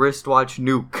get wristwatch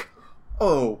nuke.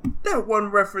 Oh, that one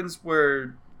reference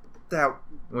where that.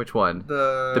 Which one?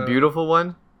 The beautiful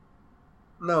one.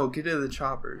 No, get to the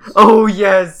choppers. Oh,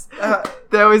 yes!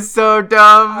 That was so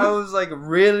dumb! I was like,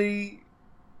 really?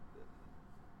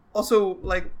 Also,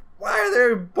 like, why are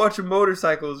there a bunch of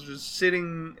motorcycles just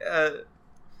sitting at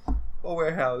a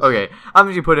warehouse? Okay, I'm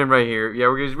going to put in right here. Yeah,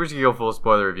 we're just going to go full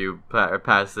spoiler review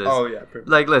past this. Oh, yeah. Perfect.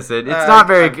 Like, listen, it's not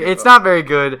very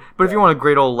good, but if you want a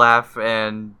great old laugh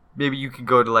and maybe you could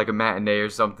go to, like, a matinee or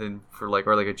something or, like,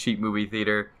 a cheap movie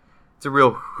theater, it's a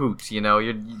real hoot. You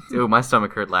know, my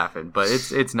stomach hurt laughing, but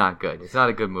it's not good. It's not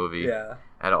a good movie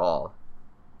at all.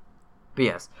 But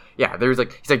yes, yeah. There's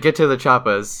like he's like get to the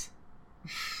choppas,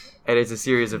 and it's a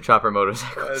series of chopper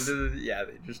motorcycles. Yeah,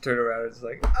 they just turn around and it's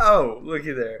like, oh,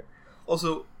 looky there.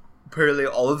 Also, apparently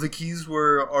all of the keys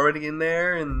were already in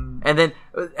there, and then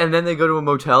they go to a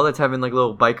motel that's having like a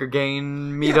little biker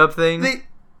gang meetup thing.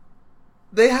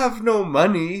 They have no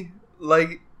money.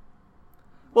 Like,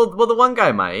 well, the one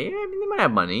guy might. I mean, they might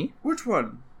have money. Which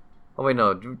one? Oh wait,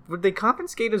 no. Would they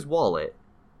confiscate his wallet?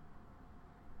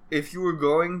 If you were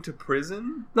going to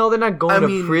prison? No, they're not going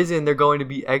to prison. They're going to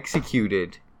be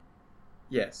executed.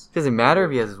 Yes. Doesn't matter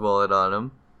if he has his wallet on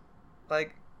him.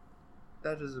 Like,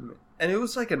 that doesn't. And it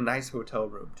was like a nice hotel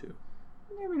room too.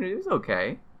 I mean, it was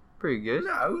okay, pretty good.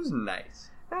 No, it was nice.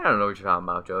 I don't know what you're talking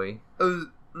about, Joey. It was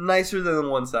nicer than the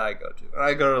ones that I go to.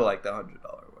 I go to like the $100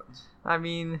 ones. I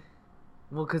mean,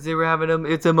 well, because they were having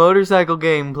it's a motorcycle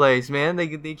game place, man. They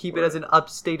keep it as an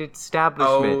upstate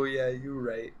establishment. Oh yeah, you're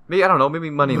right. Maybe I don't know. Maybe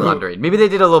money laundering. Maybe they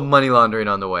did a little money laundering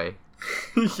on the way.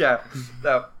 Yeah.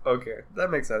 Okay.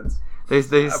 That makes sense. I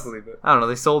believe it. I don't know.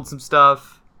 They sold some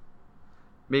stuff.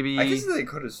 Maybe. I guess they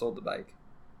could have sold the bike.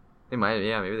 They might.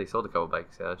 Yeah. Maybe they sold a couple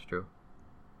bikes. Yeah, that's true.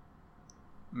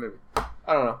 Maybe.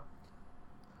 I don't know.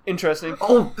 Interesting.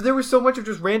 Oh, there was so much of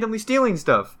just randomly stealing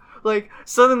stuff. Like,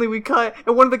 suddenly we cut,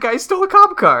 and one of the guys stole a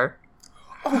cop car.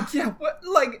 Oh, yeah, what?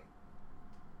 Like,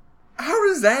 how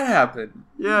does that happen?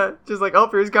 Yeah, just like, oh,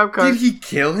 here's a cop car. Did he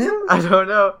kill him? I don't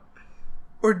know.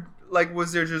 Or, like,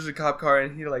 was there just a cop car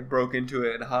and he, like, broke into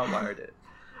it and hotwired it?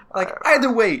 Like,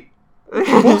 either way,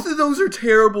 both of those are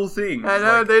terrible things. I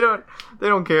know, like, they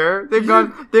don't care.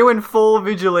 They went full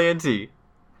vigilante.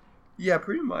 Yeah,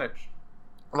 pretty much.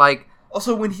 Like,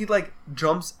 also, when he, like,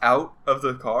 jumps out of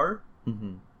the car,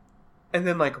 mm-hmm. and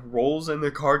then, like, rolls and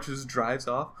the car just drives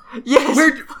off. Yes!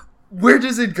 Where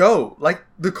does it go? Like,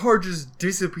 the car just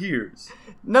disappears.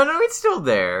 No, it's still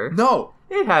there. No.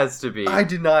 It has to be. I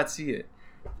did not see it.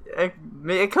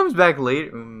 It comes back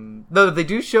later. No, they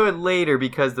do show it later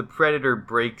because the Predator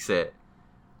breaks it.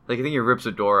 Like, I think he rips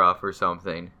a door off or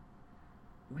something.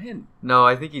 When? No,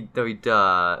 I think wait,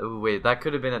 that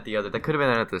could have been at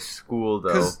the school, though.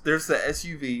 Because there's the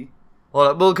SUV.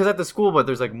 Well, because at the school, but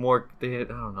there's, like, more... I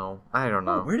don't know.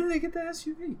 Oh, where did they get the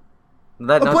SUV?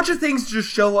 A bunch of things just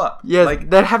show up. Yeah, like,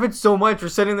 that happens so much. We're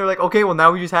sitting there like, okay, well,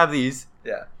 now we just have these.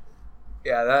 Yeah.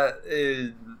 Yeah, that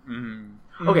is...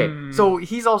 Okay, so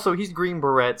he's Green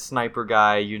Beret sniper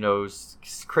guy,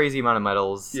 crazy amount of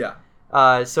medals. Yeah.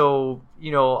 So,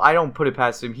 I don't put it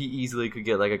past him. He easily could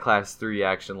get, like, a Class 3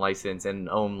 action license and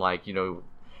own, like,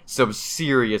 some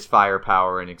serious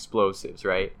firepower and explosives,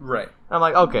 right? Right. I'm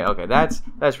like, okay,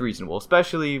 that's reasonable,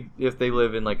 especially if they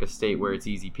live in, like, a state where it's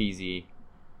easy peasy,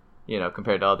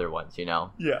 compared to other ones,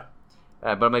 Yeah.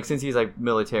 But I'm like, since he's, like,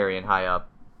 military and high up,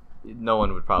 no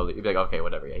one would probably be like, okay,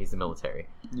 whatever, yeah, he's the military.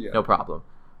 Yeah. No problem.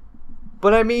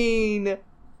 But, I mean...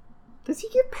 Does he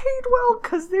get paid well?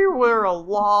 Because there were a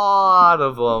lot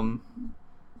of them.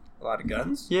 A lot of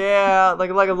guns? Yeah,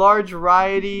 like a large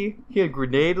variety. He had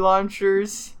grenade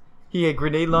launchers. He had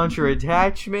grenade launcher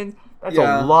attachments. That's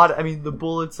a lot. I mean, the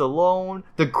bullets alone.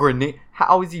 The grenade.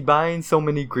 How is he buying so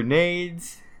many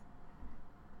grenades?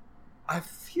 I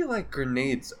feel like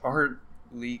grenades aren't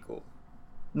legal.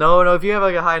 No. If you have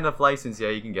like a high enough license, yeah,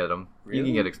 you can get them. Really? You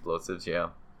can get explosives, yeah.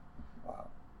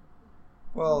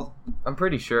 Well, I'm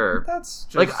pretty sure. That's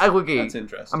just... that's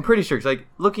interesting. I'm pretty sure, because, like,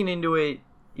 looking into it,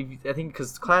 I think,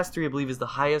 because Class 3, I believe, is the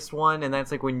highest one, and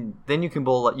that's, like, then you can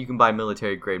buy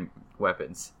military-grade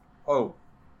weapons. Oh.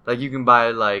 Like, you can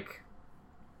buy, like,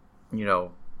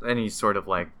 any sort of,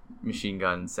 like, machine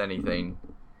guns, anything,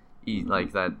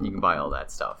 like that, you can buy all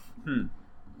that stuff. And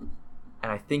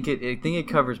I think it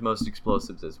covers most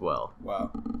explosives as well.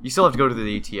 Wow. You still have to go to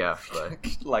the ATF,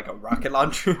 but... Like a rocket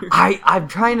launcher? I'm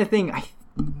trying to think...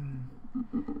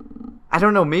 I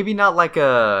don't know, maybe not like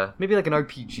maybe like an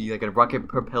RPG, like a rocket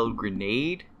propelled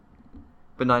grenade,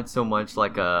 but not so much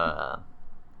like a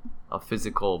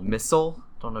physical missile.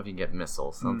 Don't know if you can get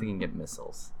missiles. I don't think you can get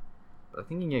missiles, but I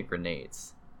think you can get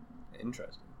grenades.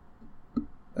 Interesting.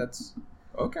 That's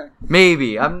okay.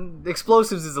 Maybe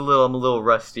explosives is I'm a little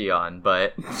rusty on,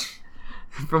 but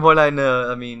from what I know,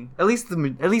 I mean, at least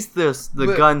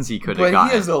the guns he could have gotten.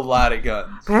 But he has a lot of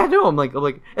guns. But I know, I'm like,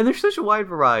 and there's such a wide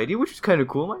variety, which is kind of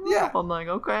cool. I'm like, yeah. I'm like,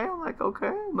 okay. I'm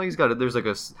like, there's like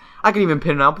I can even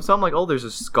pin it up. So I'm like, oh, there's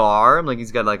a scar. I'm like,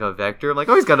 he's got like a vector. I'm like,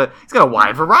 oh, he's got a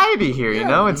wide variety here.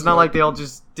 It's not like they all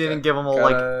just didn't give him all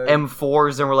like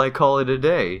M4s and were like, call it a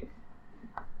day.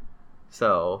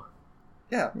 So.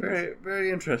 Yeah, very, very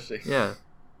interesting. Yeah.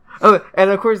 Oh, and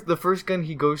of course, the first gun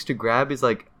he goes to grab is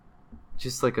like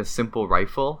just like a simple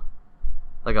rifle,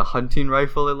 like a hunting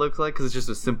rifle. It looks like because it's just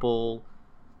a simple,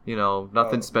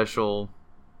 nothing special,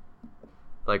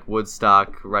 like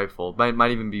woodstock rifle.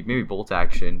 Might even be maybe bolt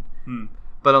action.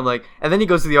 But I'm like, and then he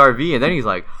goes to the RV, and then he's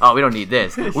like, "Oh, we don't need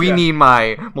this. We need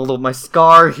my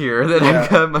Scar here that I've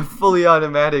got, my fully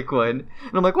automatic one."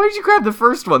 And I'm like, "Why did you grab the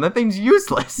first one? That thing's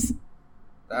useless."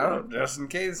 I don't know, just in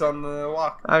case on the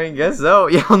walk. I mean, guess so.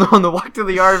 Yeah, on the walk to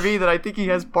the RV that I think he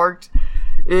has parked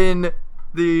in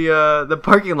the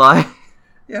parking lot.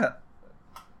 Yeah,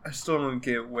 I still don't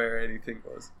get where anything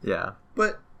was. Yeah,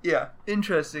 but. Yeah,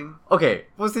 interesting. Okay,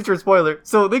 what's the spoiler?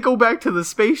 So they go back to the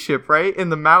spaceship, right? In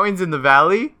the mountains in the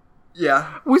valley?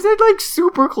 Yeah. Was that like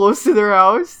super close to their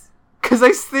house? Because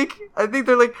I think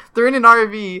they're in an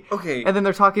RV. Okay. And then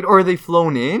they're talking, or are they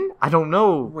flown in? I don't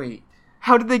know. Wait.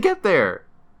 How did they get there?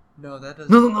 No, that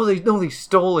doesn't. No, they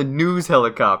stole a news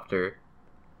helicopter.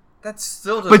 That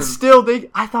still doesn't. But still,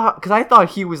 I thought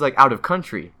he was like out of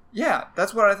country. Yeah,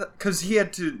 that's what I thought. Because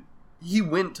he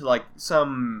went to like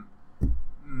some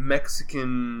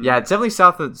Mexican. Yeah, it's definitely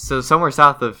somewhere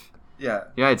south of the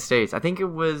United States. I think it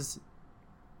was.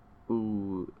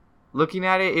 Looking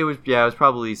at it, it was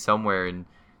probably somewhere in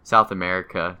South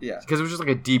America. Yeah, because it was just like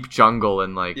a deep jungle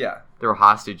and like there were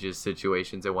hostages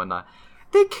situations and whatnot.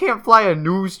 They can't fly a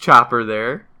news chopper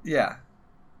there. Yeah,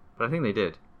 but I think they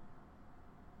did.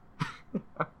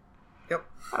 Yep.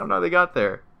 I don't know how they got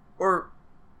there. Or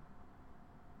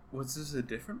was this a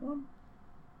different one?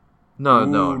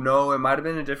 No, it might have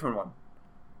been a different one.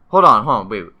 Hold on,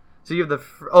 wait. So you have the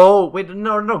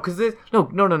no, because this no.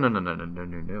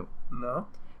 No.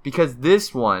 Because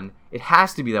this one, it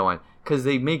has to be that one, because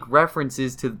they make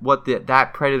references to what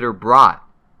that predator brought,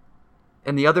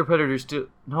 and the other predators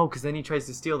because then he tries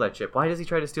to steal that ship. Why does he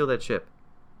try to steal that ship?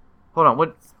 Hold on,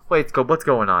 what's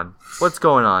going on? What's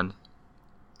going on?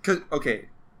 Okay.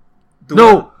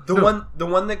 The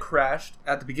one that crashed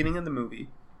at the beginning of the movie.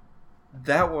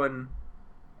 That one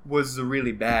was the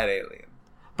really bad alien.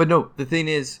 But no, the thing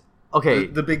is, okay.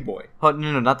 The big boy. Oh,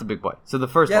 no, not the big boy. So the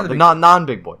first one, the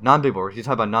non-big boy. Non-big boy. We're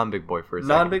talking about non-big boy for a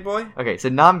second. Non-big boy? Okay, so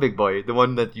non-big boy, the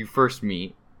one that you first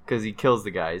meet, because he kills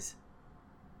the guys.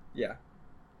 Yeah.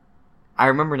 I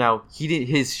remember now,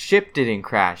 his ship didn't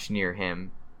crash near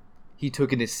him. He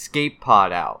took an escape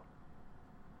pod out.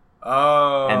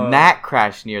 Oh. And that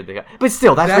crashed near the guy. But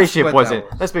still, that spaceship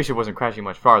wasn't crashing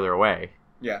much farther away.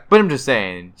 Yeah. But I'm just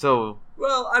saying, so...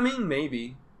 Well, I mean,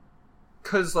 maybe.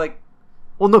 Because, like...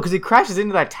 Well, no, because it crashes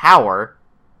into that tower,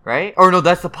 right? Or no,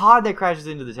 that's the pod that crashes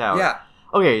into the tower. Yeah.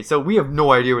 Okay, so we have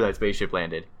no idea where that spaceship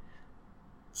landed.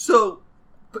 So,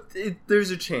 but there's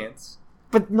a chance.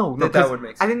 But no, that would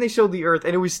make sense. I think they showed the Earth,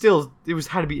 and it was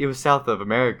south of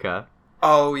America.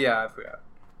 Oh, yeah, I forgot.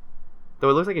 Though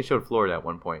it looks like it showed Florida at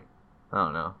one point. I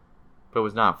don't know. But it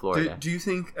was not Florida. Do you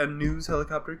think a news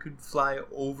helicopter could fly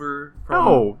over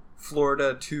from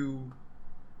Florida to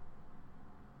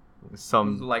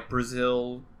like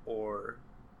Brazil or...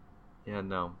 Yeah,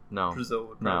 no. Brazil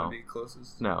would probably be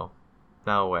closest. No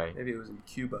way. Maybe it was in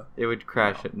Cuba. It would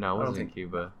crash it. No, it wasn't in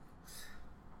Cuba.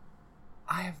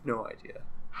 I have no idea.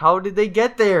 How did they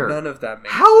get there? None of that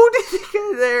makes sense. How did they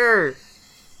get there?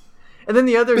 And then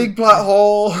the other... Big plot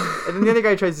hole. And then the other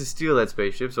guy tries to steal that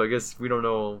spaceship, so I guess we don't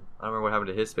know... I don't remember what happened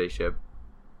to his spaceship.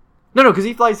 No, because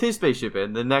he flies his spaceship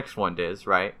in. The next one does,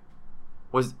 right?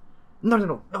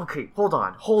 No. Okay, hold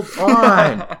on. So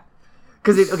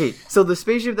the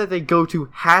spaceship that they go to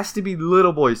has to be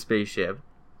Little Boy's spaceship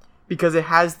because it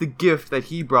has the gift that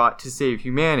he brought to save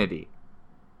humanity.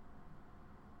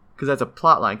 Because that's a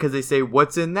plot line. Because they say,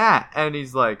 what's in that? And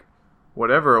he's like,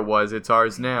 whatever it was, it's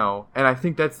ours now. And I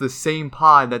think that's the same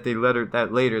pod that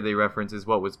later they reference as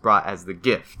what was brought as the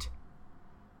gift.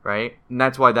 Right? And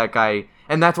that's why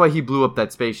that's why he blew up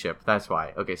that spaceship. That's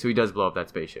why. Okay, so he does blow up that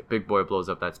spaceship. Big Boy blows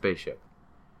up that spaceship.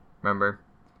 Remember?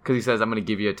 Because he says, I'm going to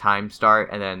give you a time start,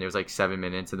 and then there's like 7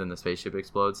 minutes, and then the spaceship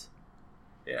explodes.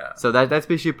 Yeah. So that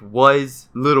spaceship was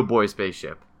Little Boy's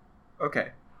spaceship. Okay.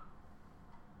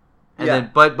 And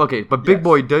then, but Big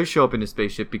Boy does show up in his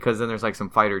spaceship because then there's like some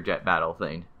fighter jet battle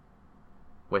thing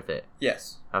with it.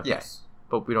 Yes. Okay. Yes.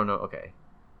 But we don't know. Okay.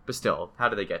 But still, how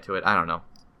do they get to it? I don't know.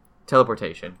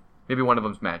 Teleportation. Maybe one of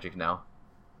them's magic now.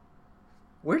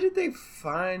 Where did they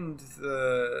find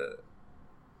the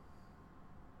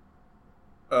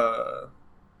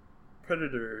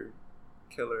predator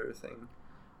killer thing?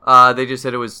 They just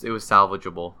said it was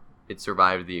salvageable. It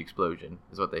survived the explosion,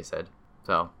 is what they said.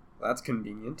 So that's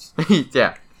convenient.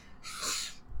 Yeah.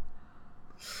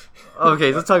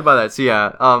 Okay, so let's talk about that. So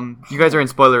yeah, you guys are in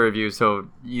spoiler review, so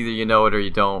either you know it or you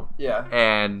don't. Yeah.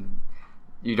 And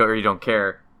you don't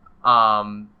care.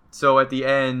 So at the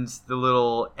end, the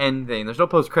little end thing, there's no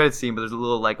post-credit scene, but there's a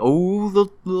little like,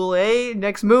 little hey,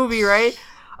 next movie, right?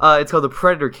 It's called the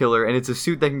Predator Killer, and it's a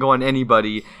suit that can go on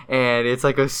anybody, and it's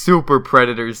like a super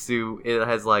Predator suit. It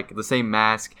has like the same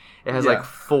mask. It has like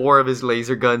 4 of his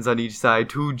laser guns on each side,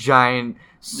 2 giant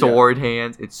sword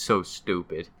hands. It's so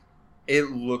stupid.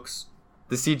 It looks.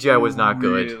 The CGI was not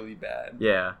good. Really bad.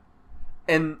 Yeah.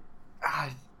 And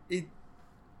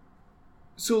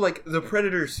so like the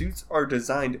Predator suits are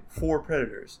designed for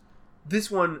predators.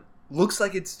 This one looks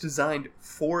like it's designed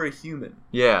for a human.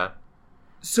 Yeah.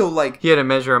 So like he had to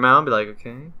measure him out and be like,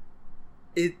 okay.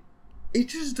 It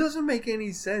just doesn't make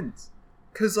any sense.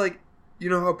 'Cause like, you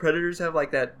know how predators have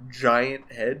like that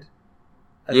giant head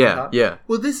at the top? Yeah.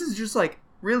 Well, this is just like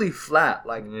really flat.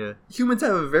 Like humans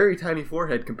have a very tiny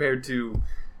forehead compared to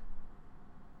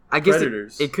I guess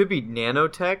predators. It could be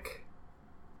nanotech.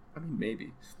 I mean,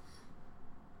 maybe.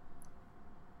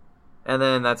 And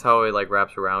then that's how it like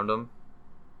wraps around them.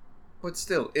 But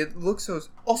still, it looks so.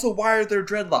 Also, why are there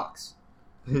dreadlocks?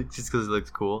 Just because it looks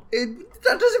cool.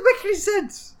 That doesn't make any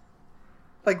sense.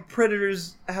 Like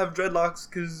predators have dreadlocks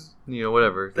because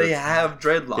whatever they have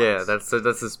dreadlocks. Yeah, that's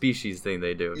a species thing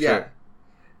they do. Yeah,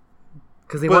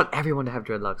 because they want everyone to have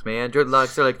dreadlocks, man.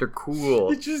 Dreadlocks are like they're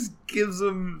cool. It just gives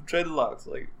them dreadlocks.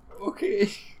 Like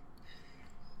okay,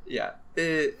 yeah.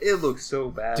 It looks so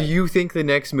bad. Do you think the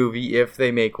next movie, if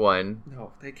they make one...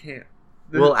 No, they can't.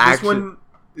 This one,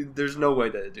 there's no way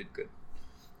that it did good.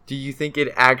 Do you think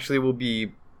it actually will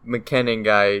be McKinnon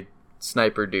guy,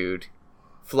 sniper dude,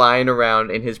 flying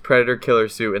around in his Predator killer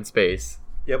suit in space?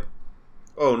 Yep.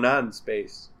 Oh, not in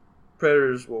space.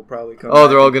 Predators will probably come back.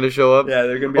 They're all going to show up? Yeah,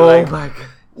 they're going to be like... Oh my god.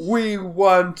 We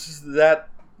want that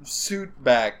suit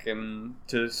back and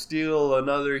to steal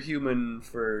another human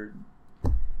for...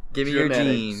 Give me genetics. Your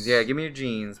genes. Yeah, give me your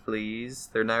genes, please.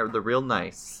 They're real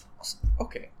nice.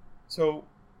 Okay. So,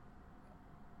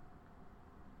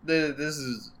 this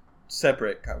is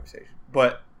separate conversation.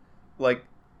 But, like,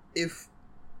 if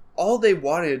all they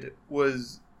wanted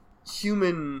was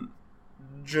human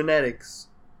genetics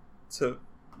to,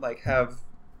 like, have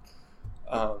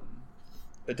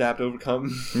adapt,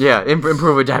 overcome. Yeah,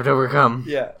 improve, adapt, overcome.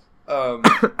 Yeah.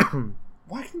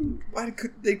 Why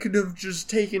could they could have just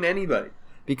taken anybody?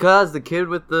 Because the kid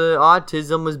with the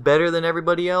autism was better than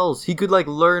everybody else. He could, like,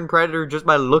 learn Predator just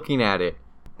by looking at it.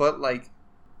 But, like...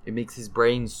 It makes his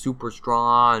brain super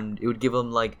strong. It would give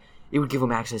him, like... It would give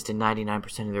him access to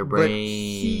 99% of their brain. But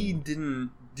he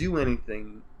didn't do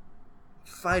anything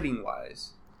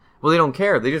fighting-wise. Well, they don't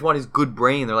care. They just want his good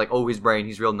brain. They're like, oh, his brain,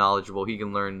 he's real knowledgeable. He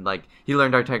can learn, like... He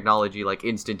learned our technology, like,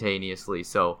 instantaneously.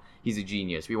 So, he's a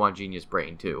genius. We want genius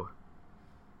brain, too.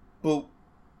 Well,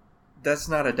 that's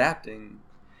not adapting...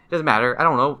 Doesn't matter. I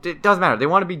don't know. It doesn't matter. They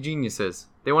want to be geniuses.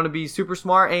 They want to be super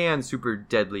smart and super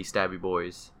deadly stabby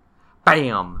boys.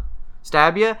 Bam!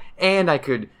 Stab ya, and I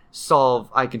can tell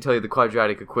you the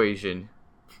quadratic equation.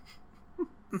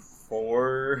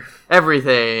 For...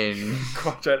 everything.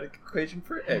 Quadratic equation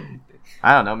for everything.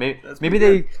 I don't know. Maybe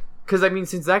they... Because, I mean,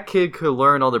 since that kid could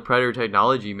learn all the Predator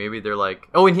technology, maybe they're like...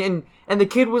 Oh, and the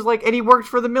kid was like... And he worked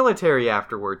for the military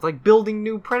afterwards. Like, building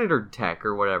new Predator tech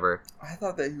or whatever. I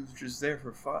thought that he was just there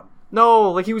for fun.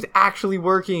 No, like, he was actually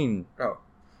working. Oh.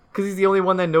 Because he's the only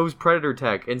one that knows Predator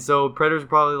tech. And so, Predators are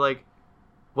probably like...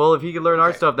 Well, if he could learn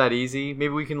our stuff that easy,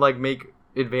 maybe we can, like, make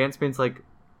advancements, like,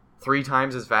 3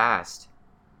 times as fast.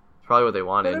 That's probably what they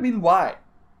wanted. But, I mean, why?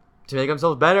 To make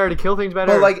themselves better, to kill things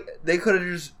better. But, like, they could have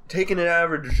just taken an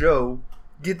average Joe,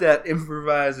 get that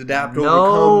improvised, adapt,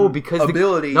 overcome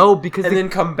ability, then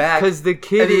come back. Because the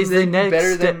kid is the next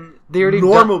better than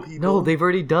normal people. No, they've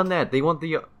already done that. They want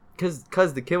the...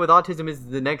 Because the kid with autism is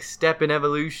the next step in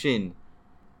evolution.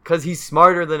 Because he's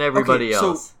smarter than everybody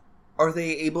else. So are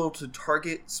they able to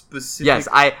target specific Yes,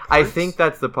 I parts? think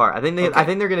that's the part. I think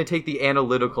they're going to take the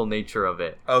analytical nature of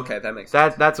it. Okay, that makes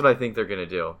sense. That's what I think they're going to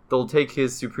do. They'll take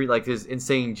his his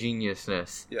insane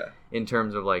geniusness in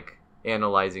terms of, like,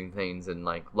 analyzing things in,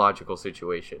 like, logical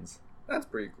situations. That's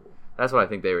pretty cool. That's what I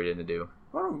think they were going to do.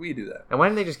 Why don't we do that? And why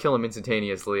didn't they just kill him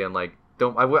instantaneously and, like,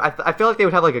 I feel like they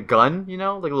would have, like, a gun,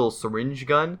 like a little syringe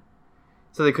gun.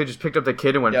 So they could just picked up the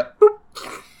kid and went, boop,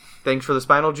 thanks for the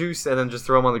spinal juice, and then just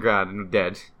throw him on the ground and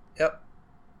dead. Yep.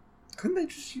 Couldn't they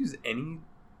just use any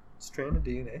strand of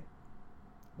DNA?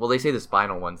 Well, they say the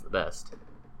spinal one's the best.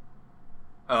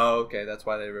 Oh, okay. That's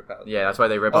why they rip out. Yeah, that's why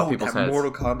they rip out people's heads.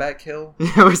 Mortal Kombat kill?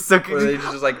 Yeah, it was so good. Where they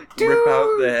just, like, rip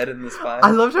out the head and the spine.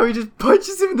 I loved how he just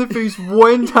punches him in the face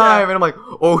one time, and I'm like,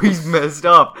 oh, he's messed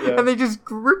up. Yeah. And they just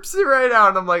rips it right out,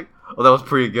 and I'm like, oh, that was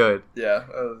pretty good. Yeah,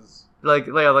 that was... Like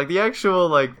the actual,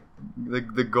 like,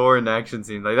 the gore and action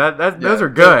scenes like that. Those are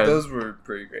good. Those were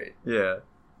pretty great. Yeah,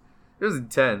 it was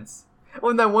intense. Oh,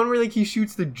 and that one where like he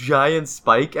shoots the giant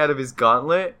spike out of his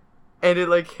gauntlet, and it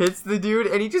like hits the dude,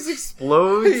 and he just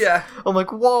explodes. Yeah, I'm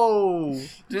like, whoa!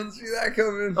 didn't see that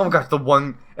coming. Oh my gosh, the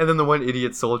one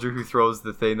idiot soldier who throws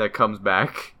the thing that comes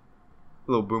back,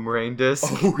 a little boomerang disc.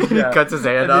 Oh, and yeah. he cuts his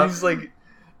hand and off. then he's like,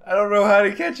 I don't know how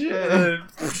to catch it. And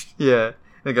then, Yeah, and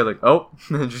the guy's like, oh,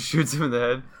 and then just shoots him in the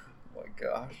head. oh my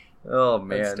gosh, Oh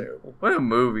man, that's terrible. what a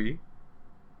movie!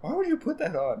 Why would you put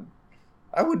that on?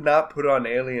 I would not put on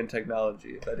alien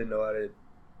technology if I didn't know how to.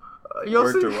 It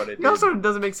also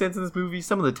doesn't make sense in this movie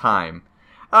some of the time.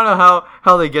 I don't know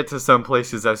how they get to some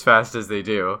places as fast as they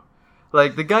do.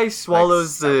 Like, the guy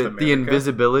swallows South the America?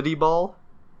 invisibility ball.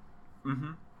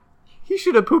 Mm-hmm. He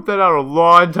should have pooped that out a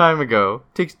long time ago.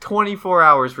 Takes 24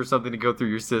 hours for something to go through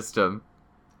your system.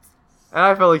 And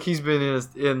I felt like he's been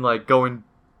in like, going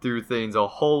through things a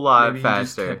whole lot Maybe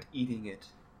faster. He just kept eating it.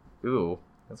 Ooh,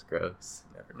 that's gross.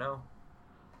 Never know.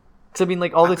 Because, I mean,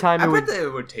 like, all the time I it bet would... that it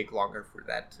would take longer for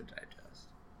that to digest.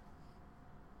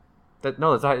 That's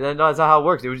not how it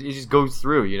works. It just goes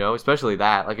through, you know? Especially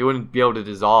that. Like, it wouldn't be able to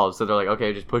dissolve, so they're like,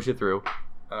 okay, just push it through.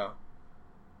 Oh.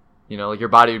 You know, like, your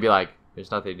body would be like,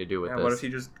 there's nothing to do with Yeah, this. what if he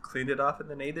just cleaned it off and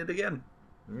then ate it again?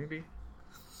 Maybe.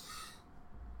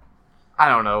 I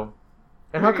don't know.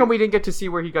 And how come we didn't get to see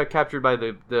where he got captured by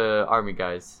the army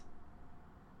guys?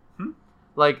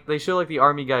 Like, they show, like, the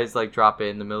army guys, like, drop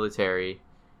in the military,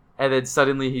 and then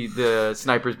suddenly the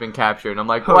sniper's been captured, and I'm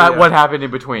like, what happened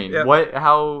in between? Yeah.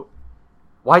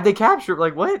 Why'd they capture?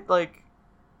 Like, what? Like,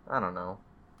 I don't know.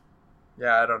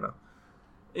 Yeah, I don't know.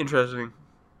 Interesting.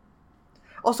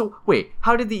 Also, wait,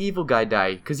 how did the evil guy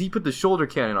die? Because he put the shoulder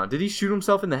cannon on. Did he shoot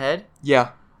himself in the head?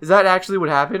 Yeah. Is that actually what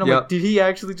happened? I'm Yep. like, did he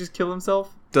actually just kill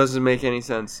himself? Doesn't make any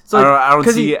sense. So, I don't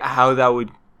 'cause see how that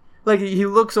would... Like, he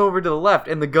looks over to the left,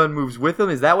 and the gun moves with him?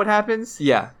 Is that what happens?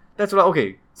 Yeah. That's what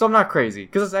okay, so I'm not crazy.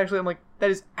 Because I'm like, that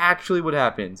is actually what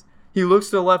happens. He looks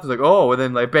to the left, he's like, oh, and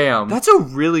then, like, bam. That's a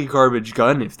really garbage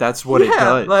gun if that's what it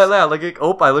does. Like,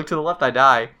 I look to the left, I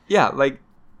die. Yeah, like...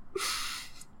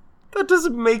 that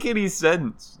doesn't make any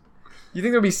sense. You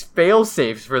think there'd be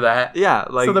fail-safes for that? Yeah,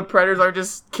 like... So the predators are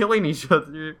just killing each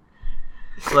other.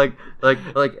 Like,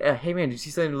 hey man, did you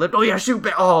see something in the left? Oh yeah, shoot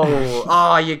back!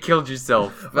 Oh, you killed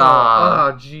yourself.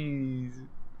 Oh, jeez.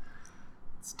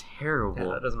 It's terrible.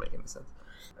 Yeah, that doesn't make any sense.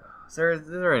 Is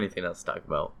there anything else to talk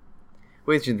about?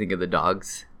 What did you think of the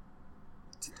dogs?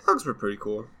 The dogs were pretty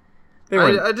cool. I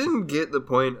I didn't get the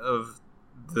point of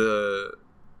the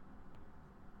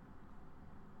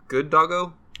good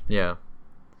doggo. Yeah,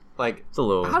 Like, it's a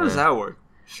little. how does that work?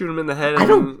 Shoot him in the head. I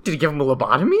don't. Did he give him a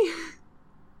lobotomy?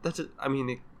 That's it. I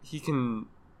mean, he can.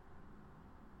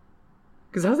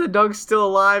 Because how's that dog still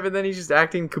alive and then he's just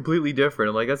acting completely different?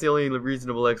 I'm like, that's the only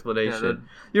reasonable explanation.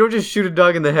 You don't just shoot a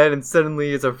dog in the head and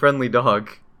suddenly it's a friendly dog.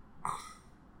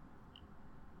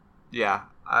 Yeah,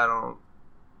 I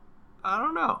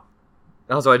don't know.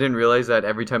 Also, I didn't realize that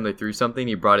every time they threw something,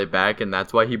 he brought it back, and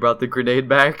that's why he brought the grenade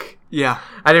back. Yeah,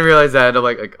 I didn't realize that. I'm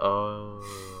like, oh.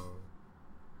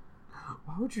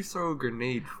 Why would you throw a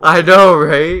grenade? I know,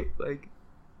 right? Like,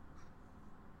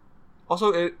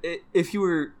 also, if you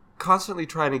were constantly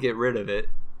trying to get rid of it,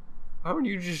 why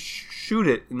wouldn't you just shoot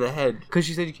it in the head? Because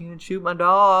she said you can't shoot my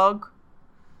dog.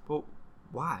 Well,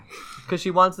 why? Because she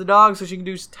wants the dog so she can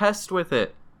do tests with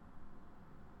it.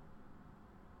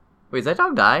 Wait, does that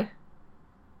dog die?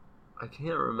 I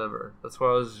can't remember. That's what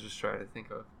I was just trying to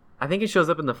think of. I think it shows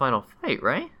up in the final fight,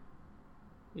 right?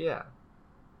 Yeah.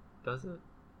 Does it?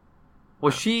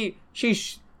 Well,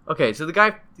 okay, so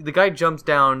the guy jumps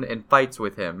down and fights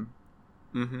with him.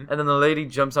 Mm-hmm. And then the lady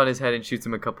jumps on his head and shoots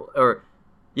him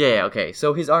yeah, okay.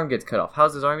 So his arm gets cut off.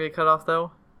 How's his arm get cut off,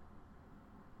 though?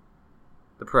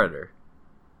 The Predator.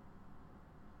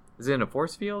 Is it in a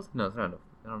force field? No, it's not.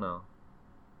 I don't know.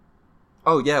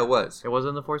 Oh, yeah, it was. It was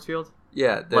in the force field?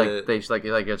 Yeah.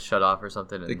 It gets shut off or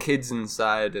something. The kid's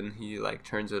inside and he, like,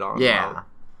 turns it on. Yeah. Out.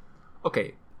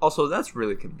 Okay. Also, that's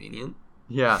really convenient.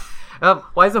 Yeah.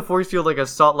 Why is a force field like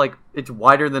it's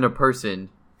wider than a person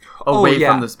away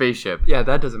from the spaceship? Yeah,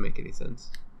 that doesn't make any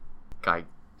sense. Guy.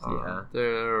 Yeah.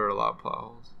 There are a lot of plot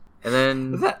holes. And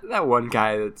then that one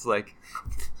guy that's like,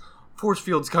 force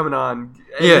field's coming on,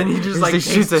 and yeah, then he just like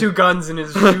shoots two guns and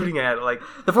is shooting at it. Like,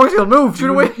 the force field moved, shoot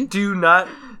away. Do you not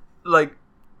like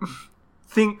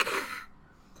think?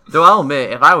 Though I'll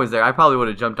admit, if I was there, I probably would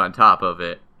have jumped on top of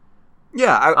it.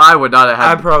 Yeah, I would not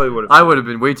have. I probably would have. I would have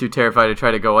been way too terrified to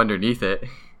try to go underneath it.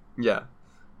 Yeah,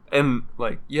 and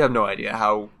like you have no idea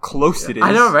how close it is.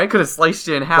 I know, right? Could have sliced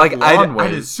you in half. Like I'd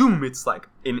I'd assume it's like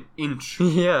an inch.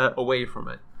 Yeah. Away from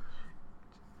it.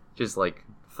 just like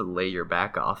fillet your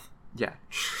back off. Yeah.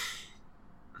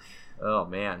 Oh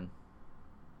man.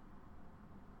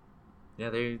 Yeah,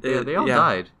 they all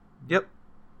died. Yep.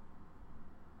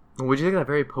 Would you think of that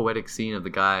very poetic scene of the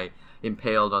guy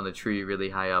impaled on the tree really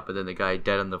high up, and then the guy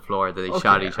dead on the floor that they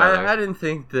shot each other? I didn't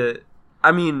think that.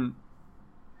 I mean,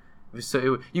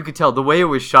 you could tell the way it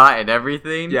was shot and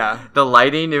everything. Yeah. The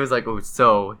lighting, it was like,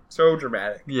 so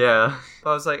dramatic. Yeah. I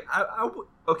was like,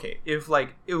 okay, if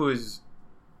like it was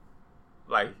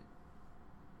like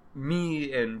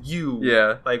me and you,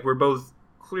 Yeah. like we're both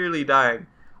clearly dying,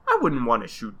 I wouldn't want to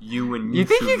shoot you and you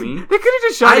think shoot me. They could have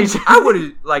just shot each other. I would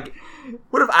have like.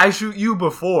 What if I shoot you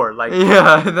before? Like,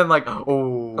 yeah, and then like,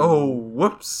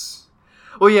 whoops.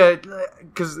 Well, yeah,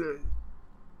 because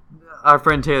our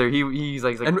friend Taylor, he's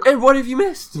like, and what if you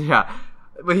missed? Yeah,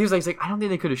 but he was like, I don't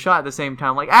think they could have shot at the same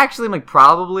time. Like, actually, like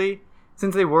probably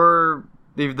since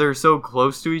they're so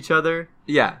close to each other.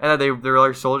 Yeah, and that they're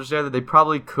like soldiers together, they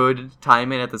probably could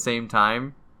time it at the same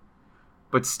time.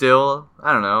 But still,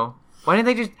 I don't know. Why didn't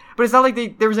they just? But it's not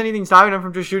like there was anything stopping them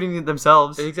from just shooting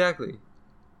themselves. Exactly.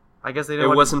 I guess they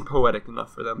didn't. It wasn't poetic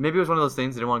enough for them. Maybe it was one of those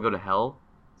things they didn't want to go to hell.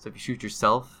 So if you shoot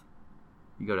yourself,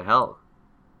 you go to hell.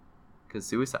 Because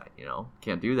suicide,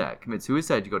 can't do that. Commit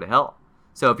suicide, you go to hell.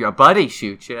 So if your buddy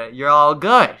shoots you, you're all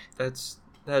good.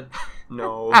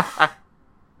 No. I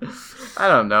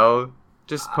don't know.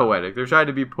 Just poetic. They're trying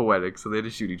to be poetic, so they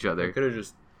just shoot each other. They could have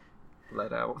just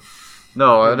let out.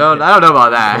 No, I don't know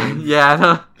about that.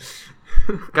 Yeah,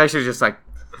 guy should have just like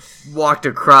walked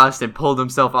across and pulled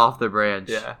himself off the branch.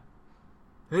 Yeah.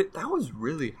 That was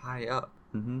really high up.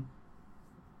 Mm-hmm.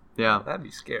 Yeah. That'd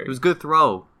be scary. It was a good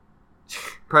throw.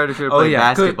 Predator should have played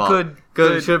basketball.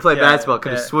 Good. Should have played basketball.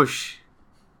 Could have swoosh.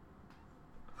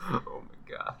 Oh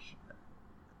my gosh.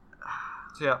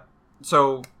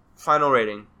 So, final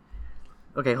rating.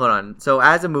 Okay, hold on. So,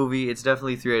 as a movie, it's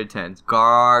definitely 3 out of 10. It's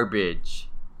garbage.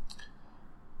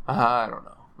 I don't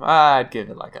know. I'd give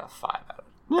it like a 5 out of 10.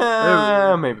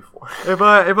 Yeah, maybe 4. If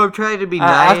I'm trying to be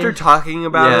nice, after talking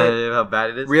about it, how bad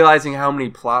it is, realizing how many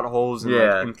plot holes and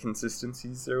like,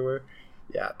 inconsistencies there were,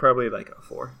 probably like a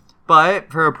 4.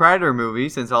 But for a Predator movie,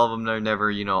 since all of them are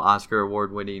never, Oscar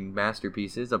award-winning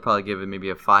masterpieces, I'll probably give it maybe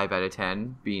a 5 out of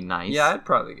 10, being nice. Yeah, I'd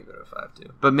probably give it a 5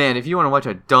 too. But man, if you want to watch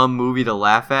a dumb movie to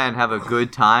laugh at and have a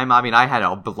good time, I mean, I had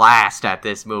a blast at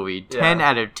this movie. 10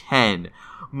 out of 10.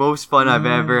 Most fun I've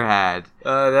ever had.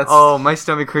 My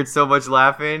stomach hurt so much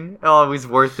laughing. Oh, it was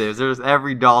worth it. There was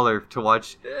every dollar to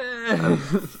watch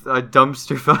a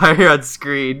dumpster fire on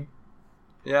screen.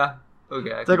 Yeah.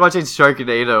 Okay. It's like watching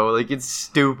Sharknado. Like, it's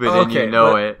stupid and you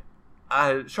know it.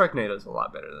 Sharknado's a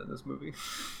lot better than this movie.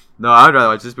 No, I would rather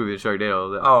watch this movie than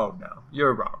Sharknado. Oh, no.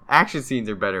 You're wrong. Action scenes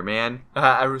are better, man.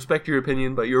 I respect your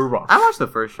opinion, but you're wrong. I watched the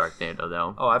first Sharknado,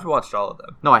 though. Oh, I've watched all of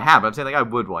them. No, I have. I'm saying, like, I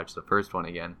would watch the first one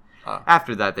again.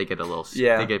 After that, they get a little...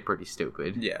 They get pretty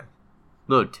stupid. Yeah. A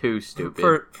little too stupid.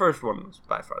 First one was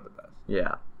by far the best.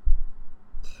 Yeah.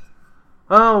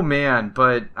 Oh, man.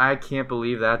 But I can't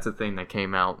believe that's a thing that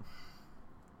came out.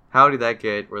 How did that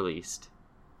get released?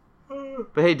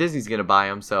 But hey, Disney's gonna buy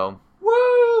them, so...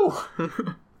 Woo!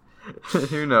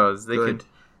 Who knows?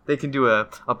 They can do a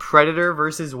Predator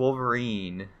versus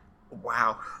Wolverine.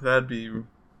 Wow. That'd be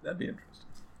interesting.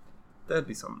 That'd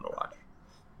be something to watch.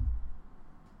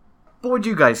 What would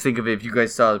you guys think of it if you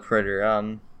guys saw the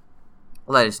Predator?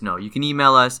 Let us know. You can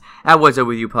email us at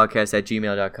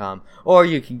whatsupwithyoupodcast@gmail.com, or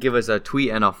you can give us a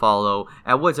tweet and a follow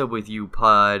at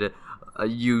whatsupwithyupod.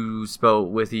 You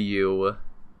spelled with a U.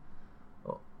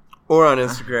 Or on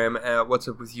Instagram at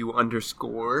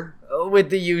whatsupwithyou_.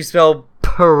 With the U spelled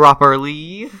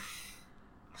properly.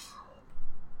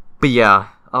 But yeah,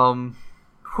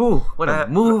 what a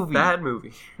movie. Bad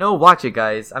movie. No, watch it,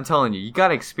 guys. I'm telling you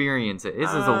gotta experience it. This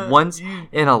is a once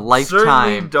in a lifetime.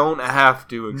 Certainly don't have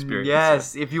to experience it.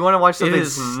 Yes, if you want to watch something it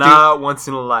is not once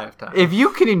in a lifetime. If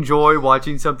you can enjoy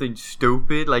watching something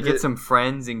stupid, like get some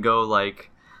friends and go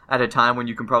like at a time when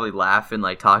you can probably laugh and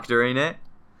like talk during it.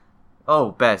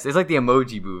 Oh, best. It's like the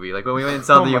Emoji Movie. Like when we went and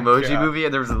saw the Emoji Movie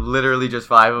and there was literally just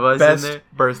 5 of us in there.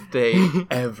 Best birthday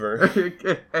ever.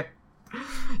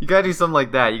 You gotta do something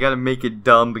like that. You gotta make it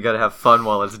dumb, but gotta have fun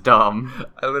while it's dumb.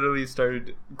 I literally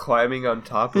started climbing on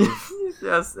top of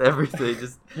just everything.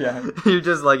 Just yeah. You're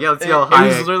just like, let's see how high.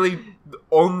 It was literally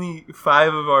only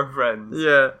 5 of our friends.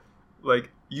 Yeah.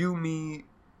 Like you, me,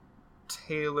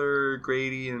 Taylor,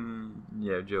 Grady, and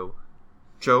Joe.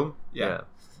 Joe? Yeah.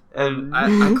 And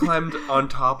I climbed on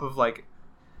top of like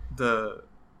the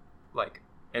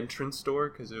entrance door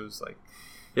because it was like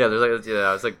he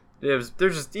was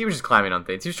just climbing on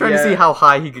things. He was trying to see how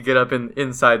high he could get up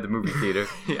inside the movie theater.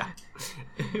 Yeah.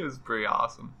 It was pretty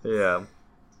awesome. Yeah.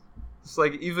 It's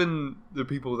like even the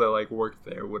people that like worked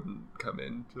there wouldn't come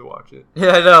in to watch it.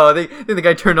 Yeah, I know. I think the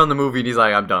guy turned on the movie and he's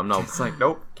like, "I'm done." No, It's like,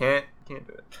 nope, can't do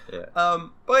it. yeah.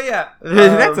 But yeah,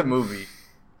 That's a movie.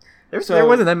 There So-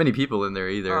 wasn't that many people in there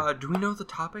either. Do we know the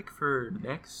topic for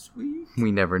next week?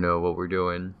 We never know what we're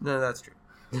doing. No, that's true.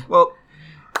 Well,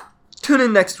 tune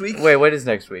in next week. Wait, what is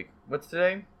next week? What's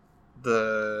today?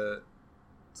 The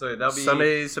So that'll be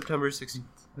Sunday, September 16th.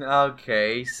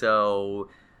 Okay, so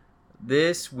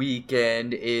this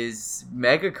weekend is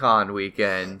MegaCon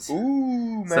weekend.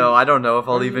 Ooh, So I don't know if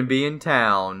I'll even be in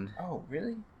town. Oh,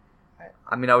 really?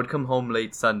 I mean, I would come home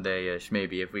late Sunday-ish,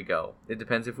 maybe, if we go. It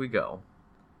depends if we go.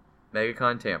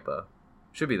 MegaCon Tampa.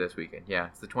 Should be this weekend. Yeah,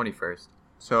 it's the 21st.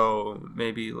 So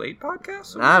maybe late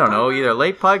podcast? I don't know, either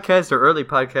late podcast or early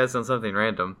podcast on something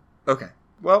random. Okay.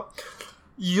 Well,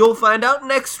 you'll find out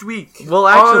next week. Well,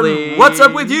 actually... on What's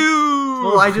Up With You?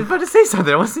 Well, I was just about to say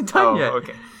something. I wasn't done yet.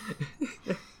 Okay.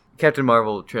 Captain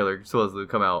Marvel trailer supposedly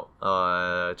come out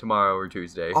tomorrow or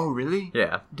Tuesday. Oh, really?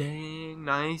 Yeah, Dang,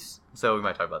 nice. so we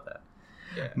might talk about that.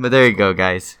 Yeah. But there you go,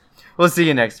 guys. We'll see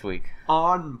you next week.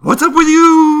 On What's Up With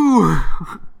You?